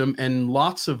system, and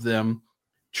lots of them,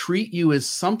 treat you as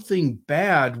something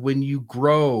bad when you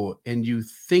grow and you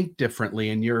think differently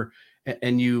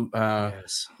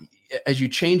as you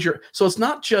change so it's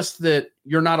not just that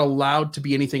you're not allowed to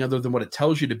be anything other than what it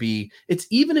tells you to be. It's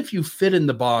even if you fit in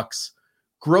the box,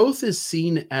 growth is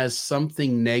seen as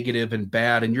something negative and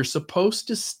bad, and you're supposed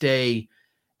to stay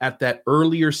at that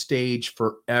earlier stage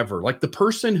forever. Like the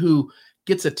person who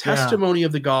gets a testimony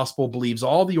of the gospel, believes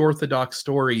all the orthodox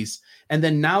stories, and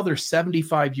then now they're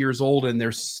 75 years old and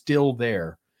they're still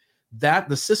there. That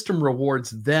the system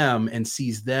rewards them and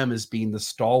sees them as being the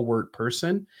stalwart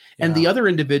person. Yeah. And the other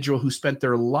individual who spent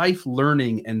their life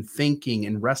learning and thinking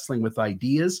and wrestling with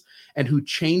ideas and who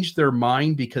changed their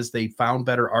mind because they found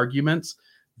better arguments,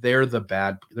 they're the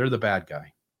bad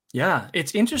guy. Yeah,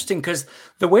 it's interesting because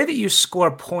the way that you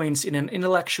score points in an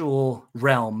intellectual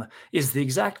realm is the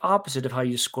exact opposite of how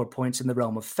you score points in the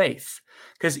realm of faith.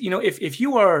 Because, if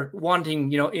you are wanting,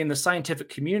 in the scientific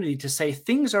community to say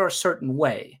things are a certain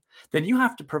way, then you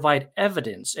have to provide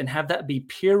evidence and have that be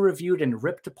peer reviewed and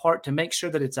ripped apart to make sure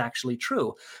that it's actually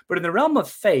true. But in the realm of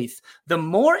faith, the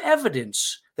more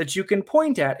evidence that you can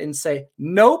point at and say,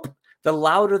 nope, the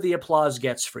louder the applause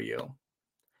gets for you.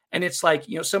 And it's like,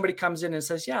 somebody comes in and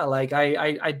says, yeah, like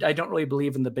I don't really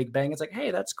believe in the Big Bang. It's like, hey,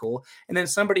 that's cool. And then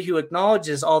somebody who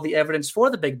acknowledges all the evidence for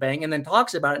the Big Bang and then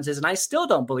talks about it and says, and I still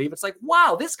don't believe. It's like,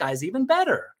 wow, this guy's even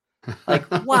better. Like,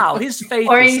 wow, his faith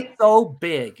is so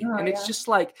big. And it's just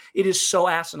like, it is so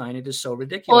asinine. It is so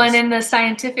ridiculous. Well, and in the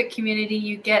scientific community,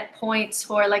 you get points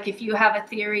for, like, if you have a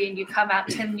theory and you come out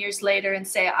 10 years later and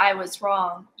say, I was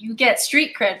wrong, you get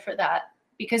street cred for that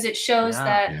because it shows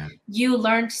that you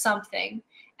learned something.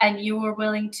 And you were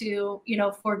willing to,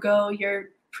 forego your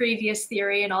previous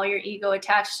theory and all your ego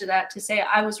attached to that to say,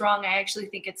 I was wrong. I actually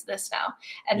think it's this now.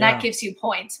 And that gives you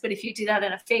points. But if you do that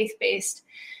in a faith-based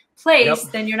place,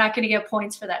 then you're not going to get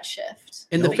points for that shift.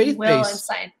 In the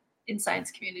faith-based, in science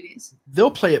communities,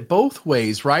 they'll play it both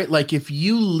ways, right? Like if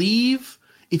you leave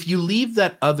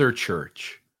that other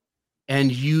church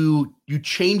and you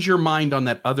change your mind on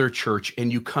that other church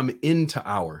and you come into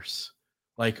ours,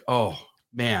 like, oh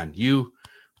man,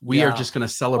 we are just going to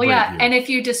celebrate you. And if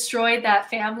you destroyed that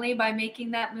family by making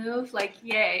that move, like,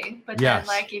 yay. But then,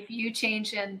 like, if you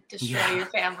change and destroy your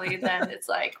family, then it's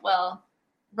like, well,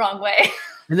 wrong way.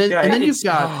 And then you've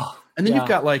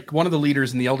got like one of the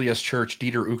leaders in the LDS Church,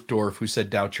 Dieter Uchtdorf, who said,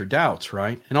 doubt your doubts,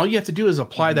 right? And all you have to do is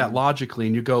apply that logically,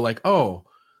 and you go like, oh,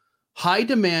 high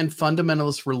demand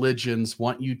fundamentalist religions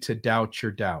want you to doubt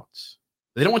your doubts.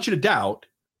 They don't want you to doubt,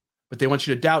 but they want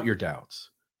you to doubt your doubts.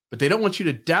 But they don't want you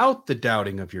to doubt the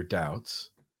doubting of your doubts,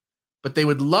 but they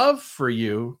would love for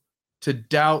you to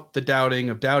doubt the doubting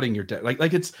of doubting your doubt.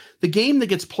 Like it's the game that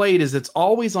gets played is it's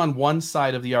always on one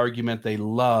side of the argument they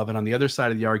love and on the other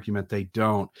side of the argument they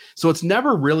don't. So it's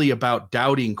never really about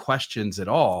doubting questions at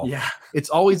all. Yeah. It's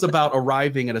always about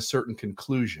arriving at a certain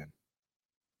conclusion.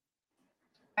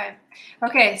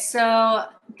 Okay, so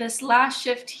this last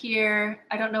shift here,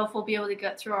 I don't know if we'll be able to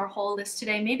get through our whole list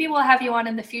today. Maybe we'll have you on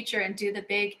in the future and do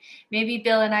maybe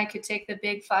Bill and I could take the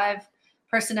Big 5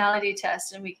 personality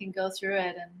test and we can go through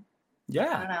it and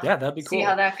that'd be cool. See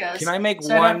how that goes. Can I make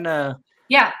one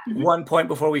Yeah. One point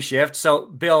before we shift. So,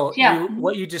 Bill, Yeah.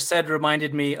 what you just said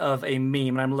reminded me of a meme,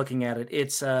 and I'm looking at it.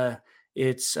 It's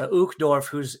Uchtdorf,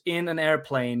 who's in an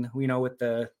airplane, with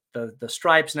the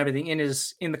stripes and everything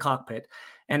in the cockpit.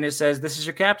 And it says, "This is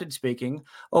your captain speaking.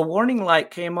 A warning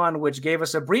light came on, which gave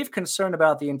us a brief concern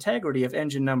about the integrity of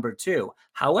engine number 2.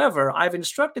 However, I've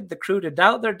instructed the crew to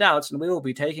doubt their doubts, and we will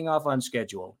be taking off on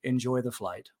schedule. Enjoy the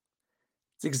flight."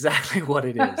 It's exactly what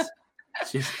it is.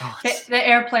 The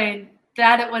airplane,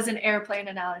 that it was an airplane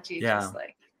analogy. Yeah. Just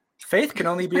like faith can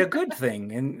only be a good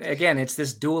thing. And again, it's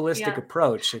this dualistic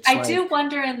approach. I do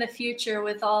wonder in the future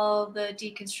with all the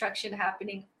deconstruction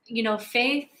happening,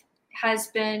 faith has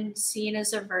been seen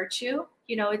as a virtue.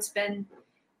 It's been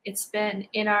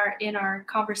in our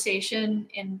conversation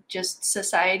in just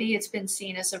society, it's been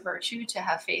seen as a virtue to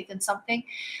have faith in something.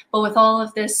 But with all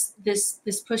of this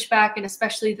pushback, and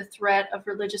especially the threat of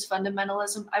religious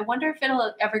fundamentalism, I wonder if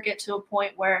it'll ever get to a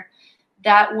point where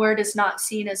that word is not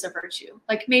seen as a virtue.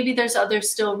 Like maybe there's other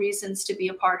still reasons to be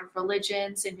a part of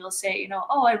religions, and you'll say,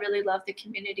 oh, I really love the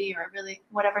community, or I really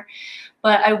whatever.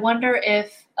 But I wonder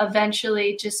if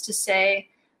eventually just to say,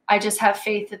 I just have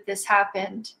faith that this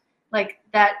happened, like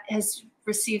that has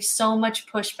received so much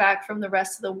pushback from the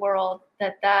rest of the world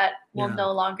that will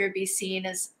no longer be seen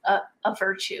as a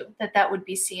virtue, that would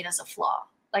be seen as a flaw.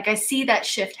 Like I see that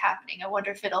shift happening. I wonder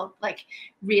if it'll like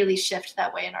really shift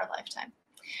that way in our lifetime.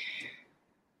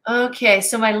 Okay,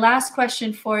 so my last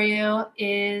question for you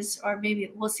is, or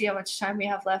maybe we'll see how much time we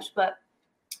have left, but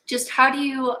just how do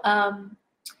you,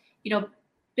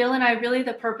 Bill and I, really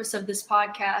the purpose of this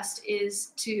podcast is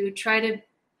to try to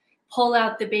pull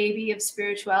out the baby of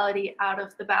spirituality out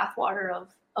of the bathwater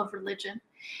of religion.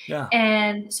 Yeah.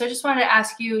 And so I just wanted to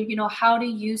ask you, how do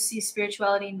you see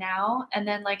spirituality now? And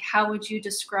then like, how would you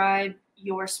describe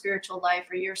your spiritual life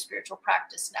or your spiritual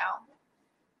practice now?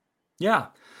 Yeah.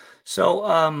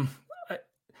 So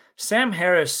Sam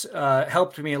Harris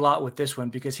helped me a lot with this one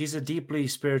because he's a deeply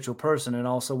spiritual person and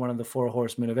also one of the 4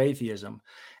 horsemen of atheism.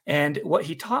 And what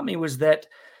he taught me was that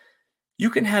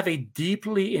you can have a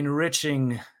deeply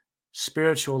enriching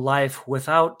spiritual life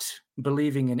without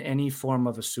believing in any form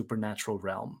of a supernatural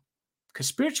realm. Because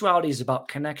spirituality is about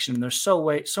connection. And there's so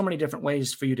many different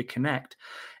ways for you to connect.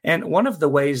 And one of the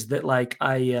ways that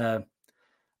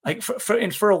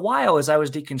for a while, as I was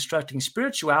deconstructing,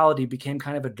 spirituality became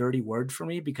kind of a dirty word for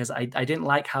me because I didn't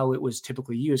like how it was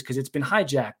typically used because it's been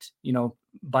hijacked,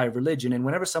 by religion. And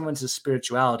whenever someone says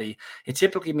spirituality, it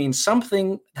typically means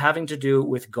something having to do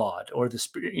with God or the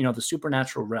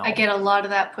supernatural realm. I get a lot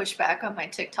of that pushback on my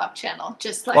TikTok channel,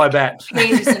 just like I bet.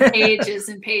 pages and pages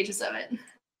and pages of it.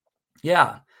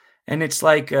 Yeah. And it's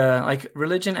like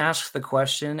religion asks the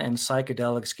question and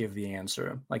psychedelics give the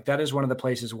answer. Like that is one of the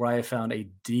places where I have found a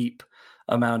deep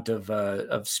amount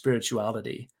of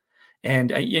spirituality.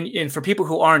 And for people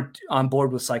who aren't on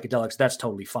board with psychedelics, that's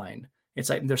totally fine. It's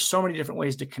like there's so many different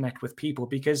ways to connect with people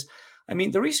because,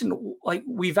 the reason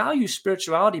we value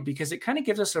spirituality because it kind of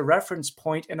gives us a reference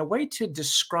point and a way to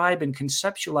describe and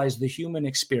conceptualize the human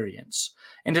experience.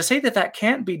 And to say that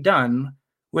can't be done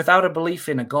without a belief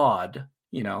in a God,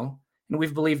 and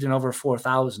we've believed in over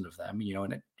 4,000 of them,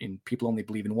 and people only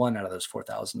believe in one out of those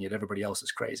 4,000, yet everybody else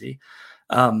is crazy.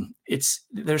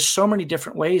 There's so many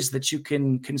different ways that you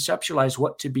can conceptualize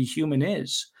what to be human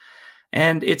is.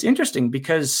 And it's interesting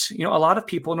because, a lot of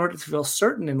people, in order to feel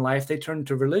certain in life, they turn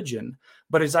to religion.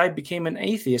 But as I became an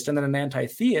atheist and then an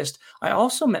anti-theist, I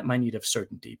also met my need of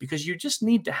certainty because you just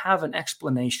need to have an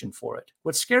explanation for it.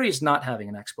 What's scary is not having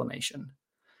an explanation.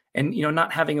 And,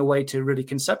 not having a way to really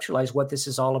conceptualize what this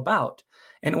is all about.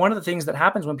 And one of the things that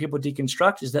happens when people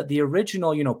deconstruct is that the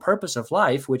original, purpose of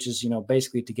life, which is,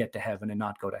 basically to get to heaven and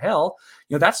not go to hell,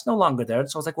 that's no longer there.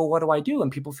 And so it's like, well, what do I do?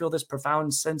 And people feel this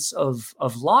profound sense of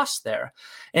loss there.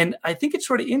 And I think it's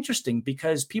sort of interesting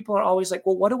because people are always like,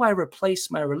 well, what do I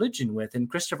replace my religion with? And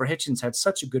Christopher Hitchens had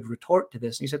such a good retort to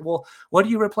this. And he said, well, what do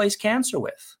you replace cancer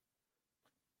with?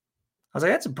 I was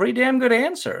like, that's a pretty damn good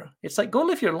answer. It's like, go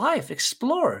live your life,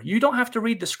 explore. You don't have to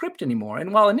read the script anymore.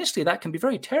 And while initially that can be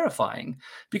very terrifying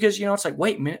because, it's like,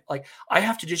 wait a minute, like I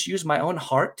have to just use my own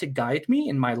heart to guide me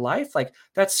in my life. Like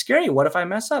that's scary. What if I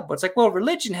mess up? But it's like, well,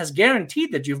 religion has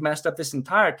guaranteed that you've messed up this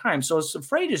entire time. So as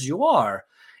afraid as you are,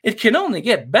 it can only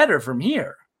get better from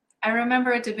here. I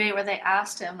remember a debate where they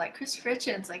asked him, like, Christopher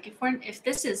Hitchens, like, if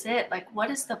this is it, like, what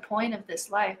is the point of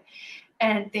this life?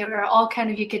 And they were all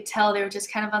kind of, you could tell they were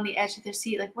just kind of on the edge of their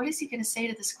seat. Like, what is he going to say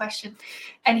to this question?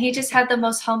 And he just had the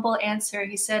most humble answer.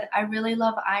 He said, I really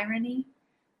love irony.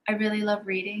 I really love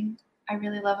reading. I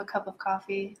really love a cup of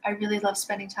coffee. I really love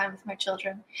spending time with my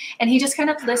children. And he just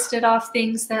kind of listed off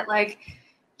things that like,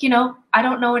 I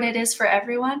don't know what it is for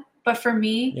everyone, But for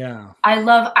me, Yeah. I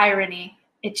love irony.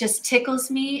 It just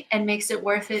tickles me and makes it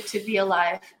worth it to be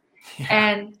alive.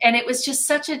 Yeah. And it was just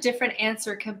such a different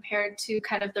answer compared to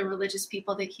kind of the religious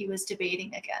people that he was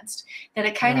debating against, that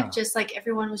it kind of just like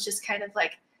everyone was just kind of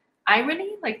like,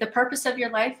 irony, like the purpose of your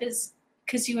life is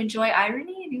because you enjoy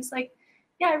irony. And he was like,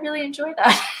 yeah, I really enjoy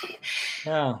that.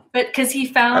 Yeah. But because he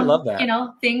I found, love that. you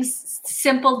know, things,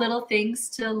 simple little things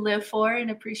to live for and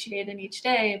appreciate in each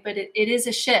day. But it is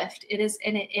a shift. It is,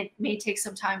 and it may take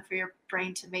some time for your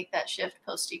brain to make that shift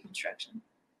post deconstruction.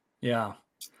 Yeah.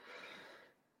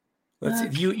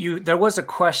 Let's see. There was a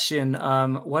question.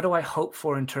 What do I hope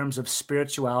for in terms of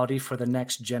spirituality for the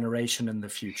next generation in the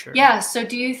future? Yeah. So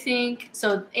do you think,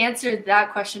 so answer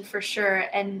that question for sure.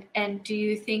 And do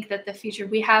you think that the future,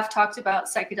 we have talked about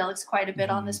psychedelics quite a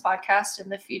bit on this podcast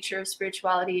and the future of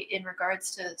spirituality in regards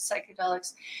to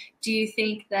psychedelics. Do you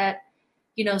think that,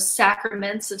 you know,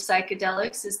 sacraments of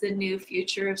psychedelics is the new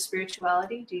future of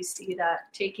spirituality? Do you see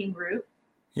that taking root?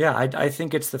 Yeah, I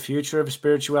think it's the future of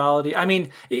spirituality. I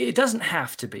mean, it doesn't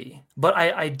have to be, but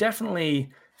I definitely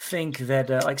think that,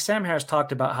 like Sam Harris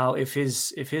talked about how if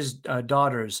his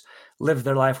daughters lived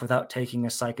their life without taking a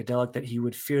psychedelic, that he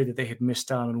would fear that they had missed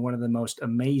out on one of the most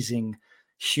amazing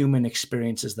human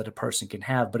experiences that a person can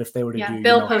have. But if they were to do,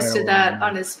 Bill posted that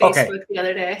on his Facebook the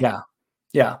other day.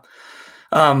 Yeah.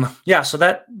 So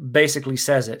that basically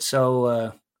says it.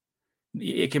 So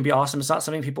it can be awesome. It's not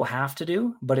something people have to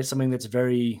do, but it's something that's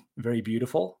very, very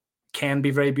beautiful. Can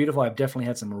be very beautiful. I've definitely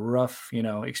had some rough,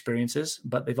 experiences,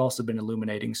 but they've also been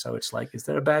illuminating. So it's like, is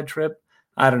that a bad trip?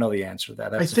 I don't know the answer to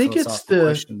that. That's I think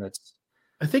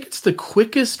it's the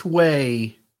quickest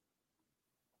way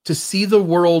to see the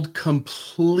world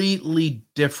completely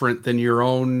different than your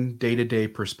own day-to-day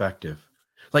perspective.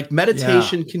 Like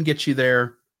meditation can get you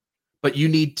there, but you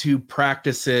need to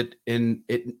practice it, and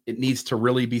it needs to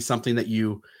really be something that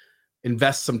you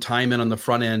invest some time in on the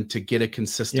front end to get a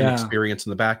consistent experience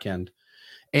in the back end.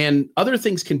 And other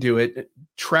things can do it.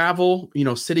 Travel,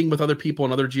 sitting with other people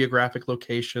in other geographic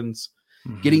locations,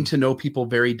 getting to know people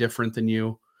very different than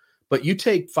you. But you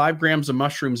take 5 grams of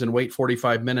mushrooms and wait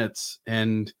 45 minutes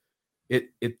and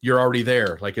you're already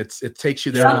there. Like it takes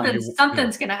you there.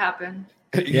 Something's going to happen.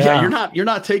 Yeah, you're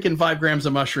not taking 5 grams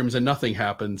of mushrooms and nothing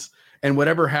happens. And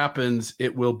whatever happens,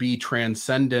 it will be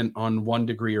transcendent on one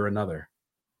degree or another.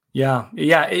 Yeah.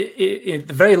 At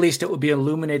the very least, it will be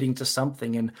illuminating to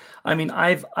something. And I mean,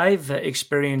 I've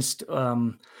experienced.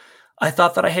 I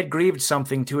thought that I had grieved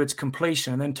something to its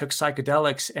completion, and then took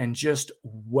psychedelics and just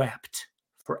wept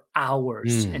for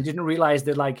hours, and didn't realize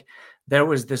that like there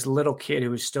was this little kid who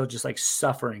was still just like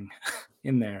suffering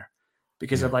in there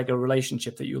because of like a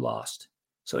relationship that you lost.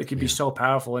 So it could be so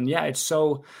powerful, and it's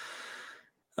so.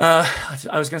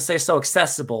 I was going to say so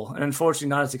accessible, and unfortunately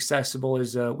not as accessible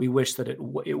as we wish that it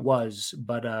was.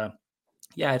 But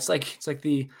it's like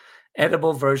the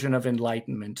edible version of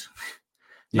enlightenment.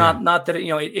 Not that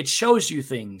it shows you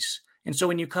things, and so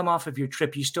when you come off of your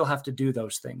trip, you still have to do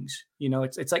those things.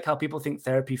 It's like how people think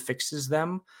therapy fixes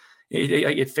them.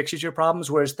 It fixes your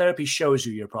problems, whereas therapy shows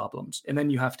you your problems, and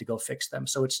then you have to go fix them.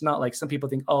 So it's not like some people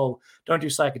think, oh, don't do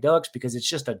psychedelics because it's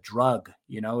just a drug.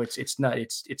 It's not.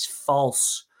 It's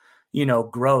false.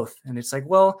 Growth. And it's like,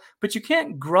 well, but you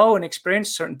can't grow and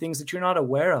experience certain things that you're not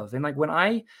aware of. And like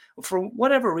for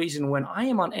whatever reason, when I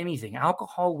am on anything,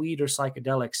 alcohol, weed, or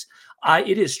psychedelics,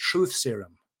 it is truth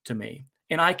serum to me.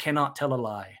 And I cannot tell a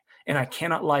lie. And I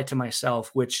cannot lie to myself,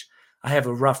 which I have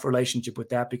a rough relationship with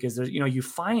that because there's, you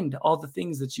find all the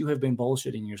things that you have been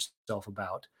bullshitting yourself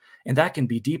about. And that can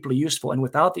be deeply useful. And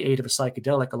without the aid of a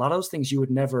psychedelic, a lot of those things you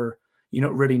would never,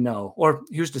 really know, or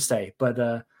who's to say,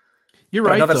 but, you're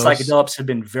right. Other psychedelics have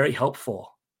been very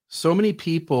helpful. So many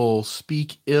people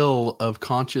speak ill of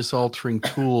conscious altering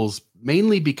tools,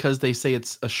 mainly because they say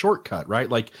it's a shortcut, right?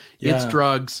 Like it's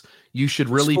drugs. You should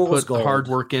really put the hard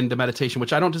work into meditation,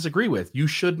 which I don't disagree with. You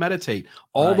should meditate.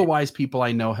 All the wise people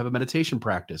I know have a meditation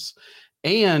practice.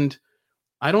 And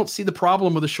I don't see the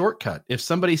problem with a shortcut. If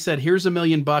somebody said, here's $1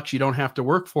 million, you don't have to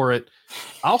work for it.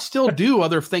 I'll still do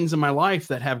other things in my life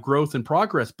that have growth and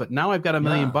progress. But now I've got $1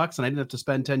 million and I didn't have to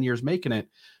spend 10 years making it.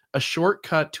 A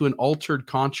shortcut to an altered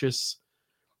conscious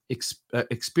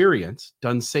experience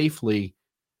done safely.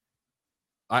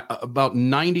 About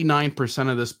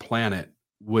 99% of this planet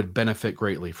would benefit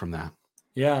greatly from that.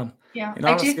 Yeah. Yeah. And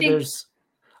honestly,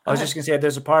 I was just going to say,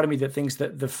 there's a part of me that thinks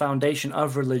that the foundation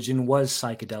of religion was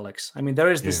psychedelics. I mean,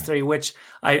 there is this theory, which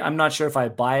I'm not sure if I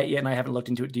buy it yet, and I haven't looked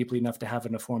into it deeply enough to have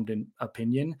an informed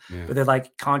opinion, but that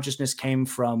like consciousness came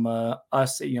from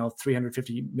us,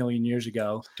 350 million years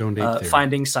ago,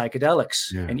 finding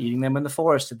psychedelics and eating them in the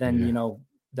forest. And then,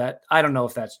 that I don't know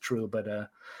if that's true, but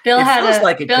Bill it had feels a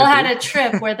like it Bill could had be. a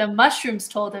trip where the mushrooms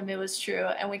told him it was true,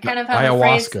 and we kind of have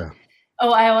ayahuasca. a phrase.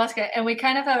 Oh, ayahuasca, and we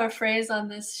kind of have a phrase on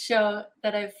this show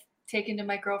that I've taken to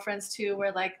my girlfriends too,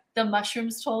 where like the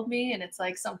mushrooms told me, and it's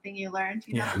like something you learned.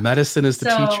 You know? Medicine is the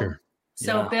teacher.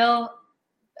 So Bill,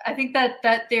 I think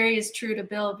that theory is true to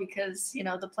Bill because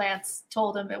the plants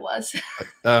told him it was.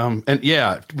 And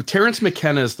yeah, Terence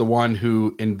McKenna is the one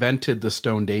who invented the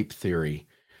stoned ape theory.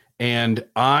 And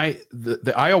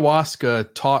the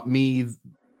ayahuasca taught me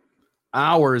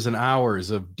hours and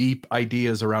hours of deep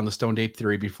ideas around the stoned ape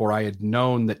theory before I had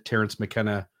known that Terence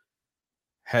McKenna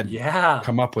had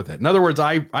come up with it. In other words,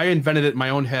 I invented it in my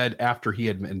own head after he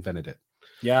had invented it.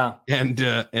 Yeah.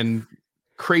 And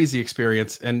crazy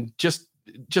experience. And just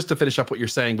to finish up what you're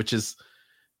saying, which is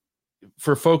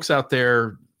for folks out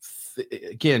there,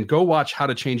 again, go watch How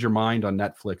to Change Your Mind on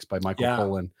Netflix by Michael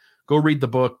Pollan. Go read the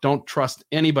book. Don't trust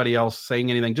anybody else saying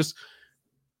anything. Just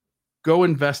go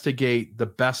investigate the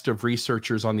best of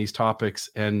researchers on these topics.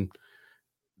 And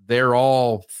they're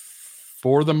all,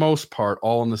 for the most part,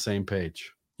 all on the same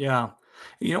page. Yeah.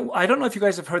 I don't know if you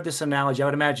guys have heard this analogy. I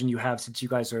would imagine you have, since you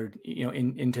guys are,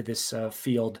 into this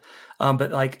field.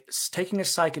 But like taking a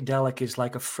psychedelic is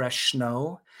like a fresh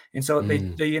snow. And so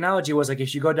the analogy was like,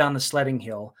 if you go down the sledding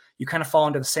hill, you kind of fall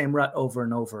into the same rut over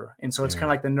and over. And so it's kind of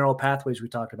like the neural pathways we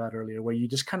talked about earlier, where you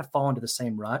just kind of fall into the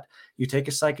same rut. You take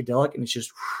a psychedelic and it's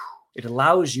just, it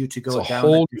allows you to go down a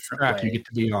whole different track you get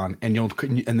to be on. And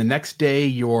the next day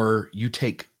you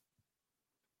take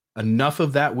enough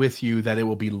of that with you that it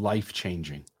will be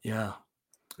life-changing. Yeah.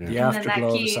 The afterglow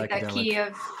of the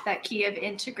psychedelic. That key of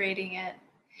integrating it.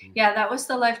 Yeah, that was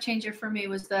the life changer for me,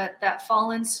 was that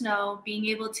fallen snow, being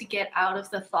able to get out of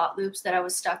the thought loops that I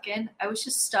was stuck in. I was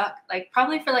just stuck, like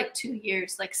probably for like 2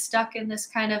 years, like stuck in this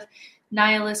kind of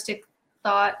nihilistic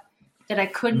thought that I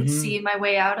couldn't see my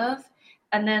way out of.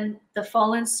 And then the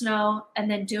fallen snow,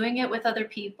 and then doing it with other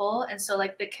people. And so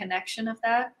like the connection of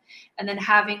that, and then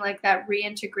having like that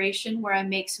reintegration where I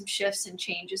make some shifts and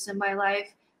changes in my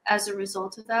life as a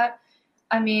result of that.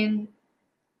 I mean,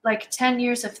 like 10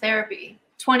 years of therapy,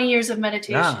 20 years of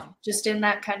meditation, just in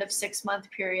that kind of 6-month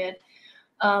period.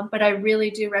 But I really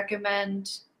do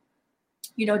recommend,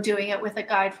 doing it with a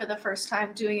guide for the first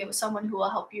time, doing it with someone who will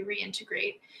help you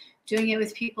reintegrate, doing it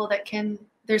with people that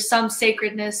there's some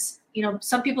sacredness.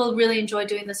 Some people really enjoy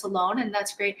doing this alone, and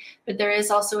that's great. But there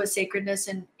is also a sacredness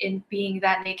in being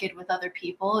that naked with other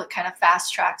people. It kind of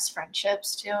fast tracks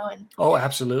friendships too. And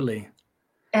absolutely.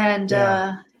 And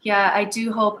I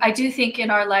do think in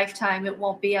our lifetime, it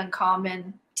won't be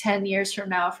uncommon 10 years from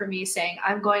now for me saying,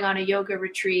 I'm going on a yoga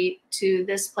retreat to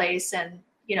this place. And,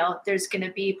 there's going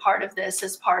to be part of this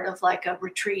as part of like a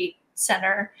retreat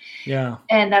center. Yeah.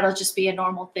 And that'll just be a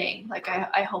normal thing. Like,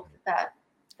 I hope that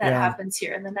happens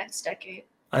here in the next decade.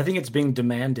 I think it's being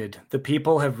demanded. The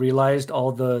people have realized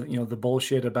all the, the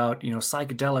bullshit about,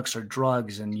 psychedelics or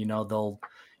drugs, and,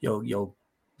 you'll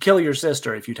kill your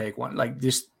sister if you take one, like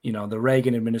this, the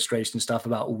Reagan administration stuff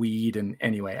about weed and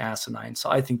asinine. So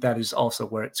I think that is also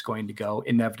where it's going to go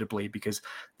inevitably, because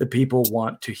the people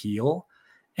want to heal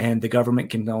and the government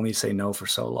can only say no for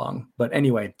so long. But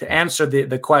anyway, to answer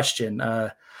the question,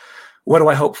 what do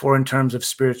I hope for in terms of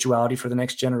spirituality for the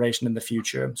next generation in the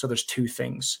future? So there's 2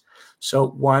 things. So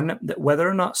one, that whether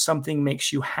or not something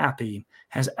makes you happy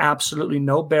has absolutely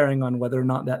no bearing on whether or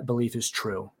not that belief is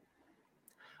true.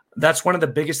 That's one of the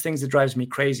biggest things that drives me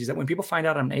crazy, is that when people find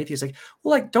out I'm an atheist, like,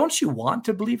 well, like, don't you want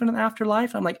to believe in an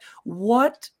afterlife? I'm like,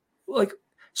 what? Like,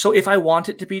 so if I want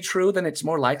it to be true, then it's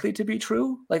more likely to be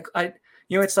true. Like,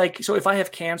 it's like, so if I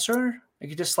have cancer, I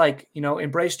could just like,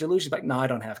 embrace delusion. Like, no, I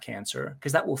don't have cancer,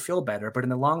 because that will feel better. But in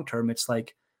the long term, it's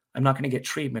like, I'm not going to get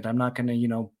treatment. I'm not going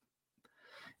to,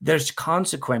 there's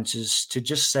consequences to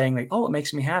just saying like, oh, it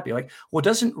makes me happy. Like, well,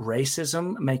 doesn't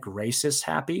racism make racists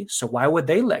happy? So why would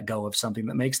they let go of something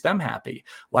that makes them happy?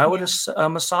 Why would a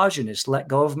misogynist let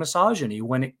go of misogyny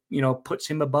when it, puts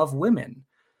him above women?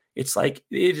 It's like,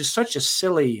 it is such a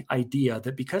silly idea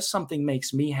that because something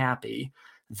makes me happy,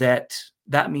 that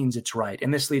means it's right.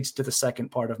 And this leads to the second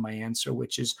part of my answer,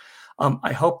 which is,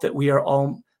 I hope that we are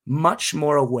all much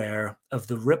more aware of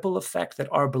the ripple effect that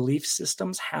our belief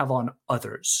systems have on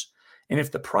others. And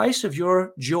if the price of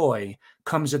your joy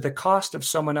comes at the cost of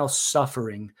someone else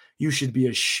suffering, you should be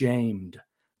ashamed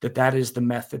that is the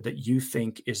method that you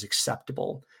think is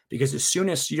acceptable. Because as soon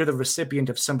as you're the recipient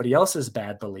of somebody else's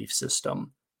bad belief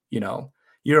system,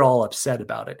 you're all upset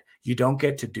about it. You don't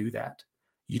get to do that.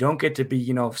 You don't get to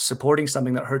be, supporting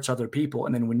something that hurts other people.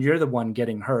 And then when you're the one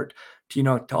getting hurt, to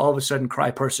all of a sudden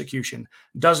cry persecution.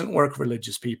 Doesn't work,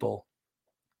 religious people.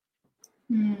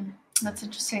 That's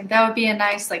interesting. That would be a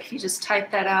nice, like, if you just type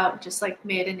that out, just like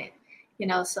made an,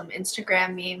 some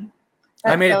Instagram meme.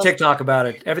 I made a TikTok about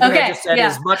it. Everything I just said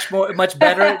is much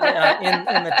better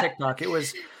in the TikTok. It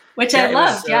was, which I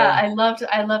loved.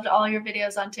 I loved all your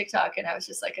videos on TikTok, and I was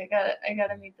just like, I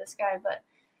gotta meet this guy. But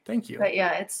thank you. But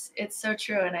yeah, it's so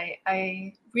true, and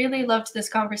I really loved this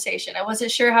conversation. I wasn't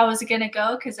sure how it was gonna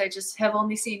go because I just have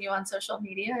only seen you on social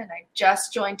media, and I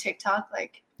just joined TikTok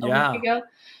like a week ago.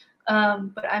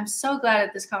 But I'm so glad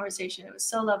at this conversation. It was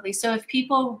so lovely. So if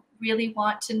people really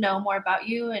want to know more about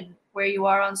you and where you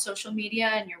are on social media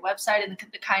and your website and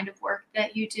the kind of work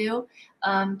that you do,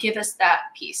 give us that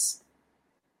piece.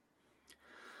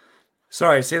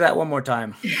 Sorry, say that one more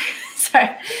time. Sorry.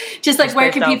 Just like, where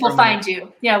can people find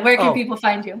you? Yeah, where can people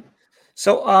find you?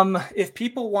 So if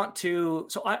people want to,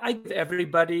 so I give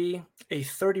everybody a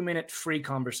 30-minute free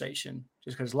conversation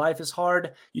just because life is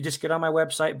hard. You just get on my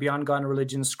website, Beyond God and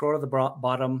Religion, scroll to the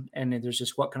bottom, and there's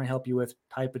just what can I help you with?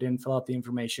 Type it in, fill out the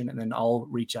information, and then I'll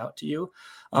reach out to you.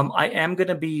 I am going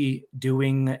to be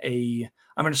I'm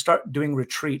going to start doing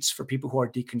retreats for people who are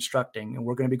deconstructing, and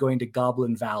we're going to be going to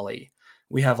Goblin Valley.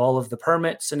 We have all of the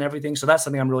permits and everything. So that's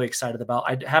something I'm really excited about.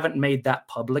 I haven't made that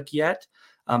public yet.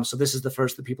 So this is the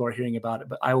first that people are hearing about it,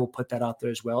 but I will put that out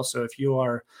there as well. So if you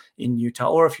are in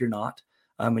Utah, or if you're not,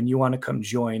 and you want to come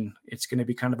join, it's going to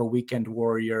be kind of a weekend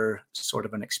warrior sort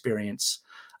of an experience.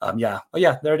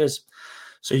 There it is.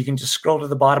 So you can just scroll to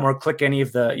the bottom or click any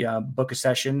of the book a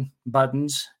session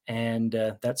buttons. And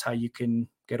that's how you can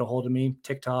get a hold of me.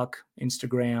 TikTok,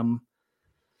 Instagram.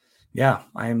 Yeah,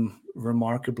 I'm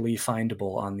remarkably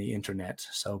findable on the internet.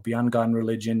 So Beyond God and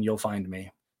Religion, you'll find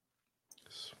me.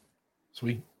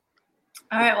 Sweet.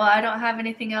 All right. Well, I don't have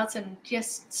anything else, and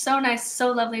just so nice, so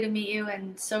lovely to meet you,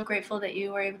 and so grateful that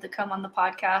you were able to come on the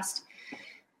podcast.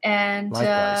 And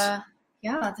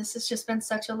this has just been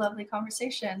such a lovely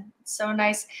conversation. It's so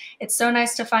nice. It's so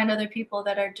nice to find other people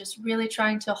that are just really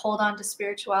trying to hold on to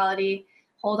spirituality,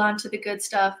 hold on to the good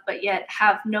stuff, but yet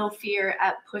have no fear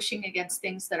at pushing against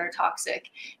things that are toxic.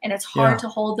 And it's hard to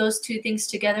hold those two things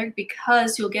together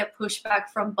because you'll get pushback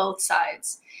from both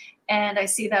sides. And I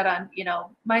see that on,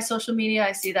 my social media.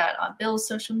 I see that on Bill's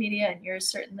social media and yours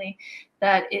certainly,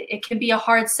 that it can be a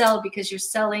hard sell because you're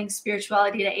selling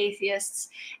spirituality to atheists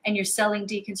and you're selling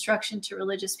deconstruction to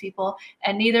religious people,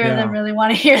 and neither of them really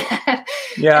want to hear that.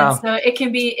 Yeah. And so it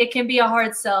can be a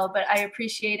hard sell, but I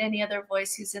appreciate any other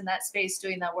voice who's in that space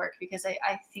doing that work, because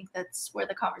I think that's where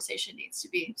the conversation needs to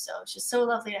be. So it's just so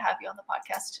lovely to have you on the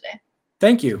podcast today.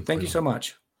 Thank you. Thank you so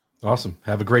much. Awesome.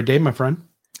 Have a great day, my friend.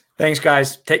 Thanks,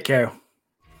 guys. Take care.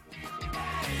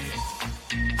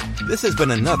 This has been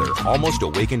another Almost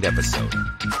Awakened episode.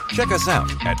 Check us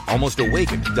out at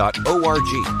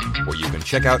almostawakened.org, where you can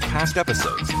check out past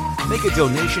episodes, make a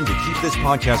donation to keep this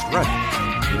podcast running,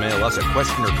 email us a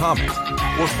question or comment,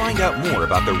 or find out more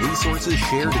about the resources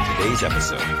shared in today's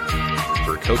episode.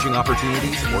 For coaching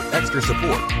opportunities or extra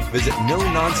support, visit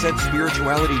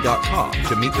NoNonsenseSpirituality.com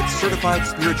to meet with Certified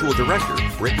Spiritual Director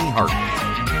Brittany Hartley.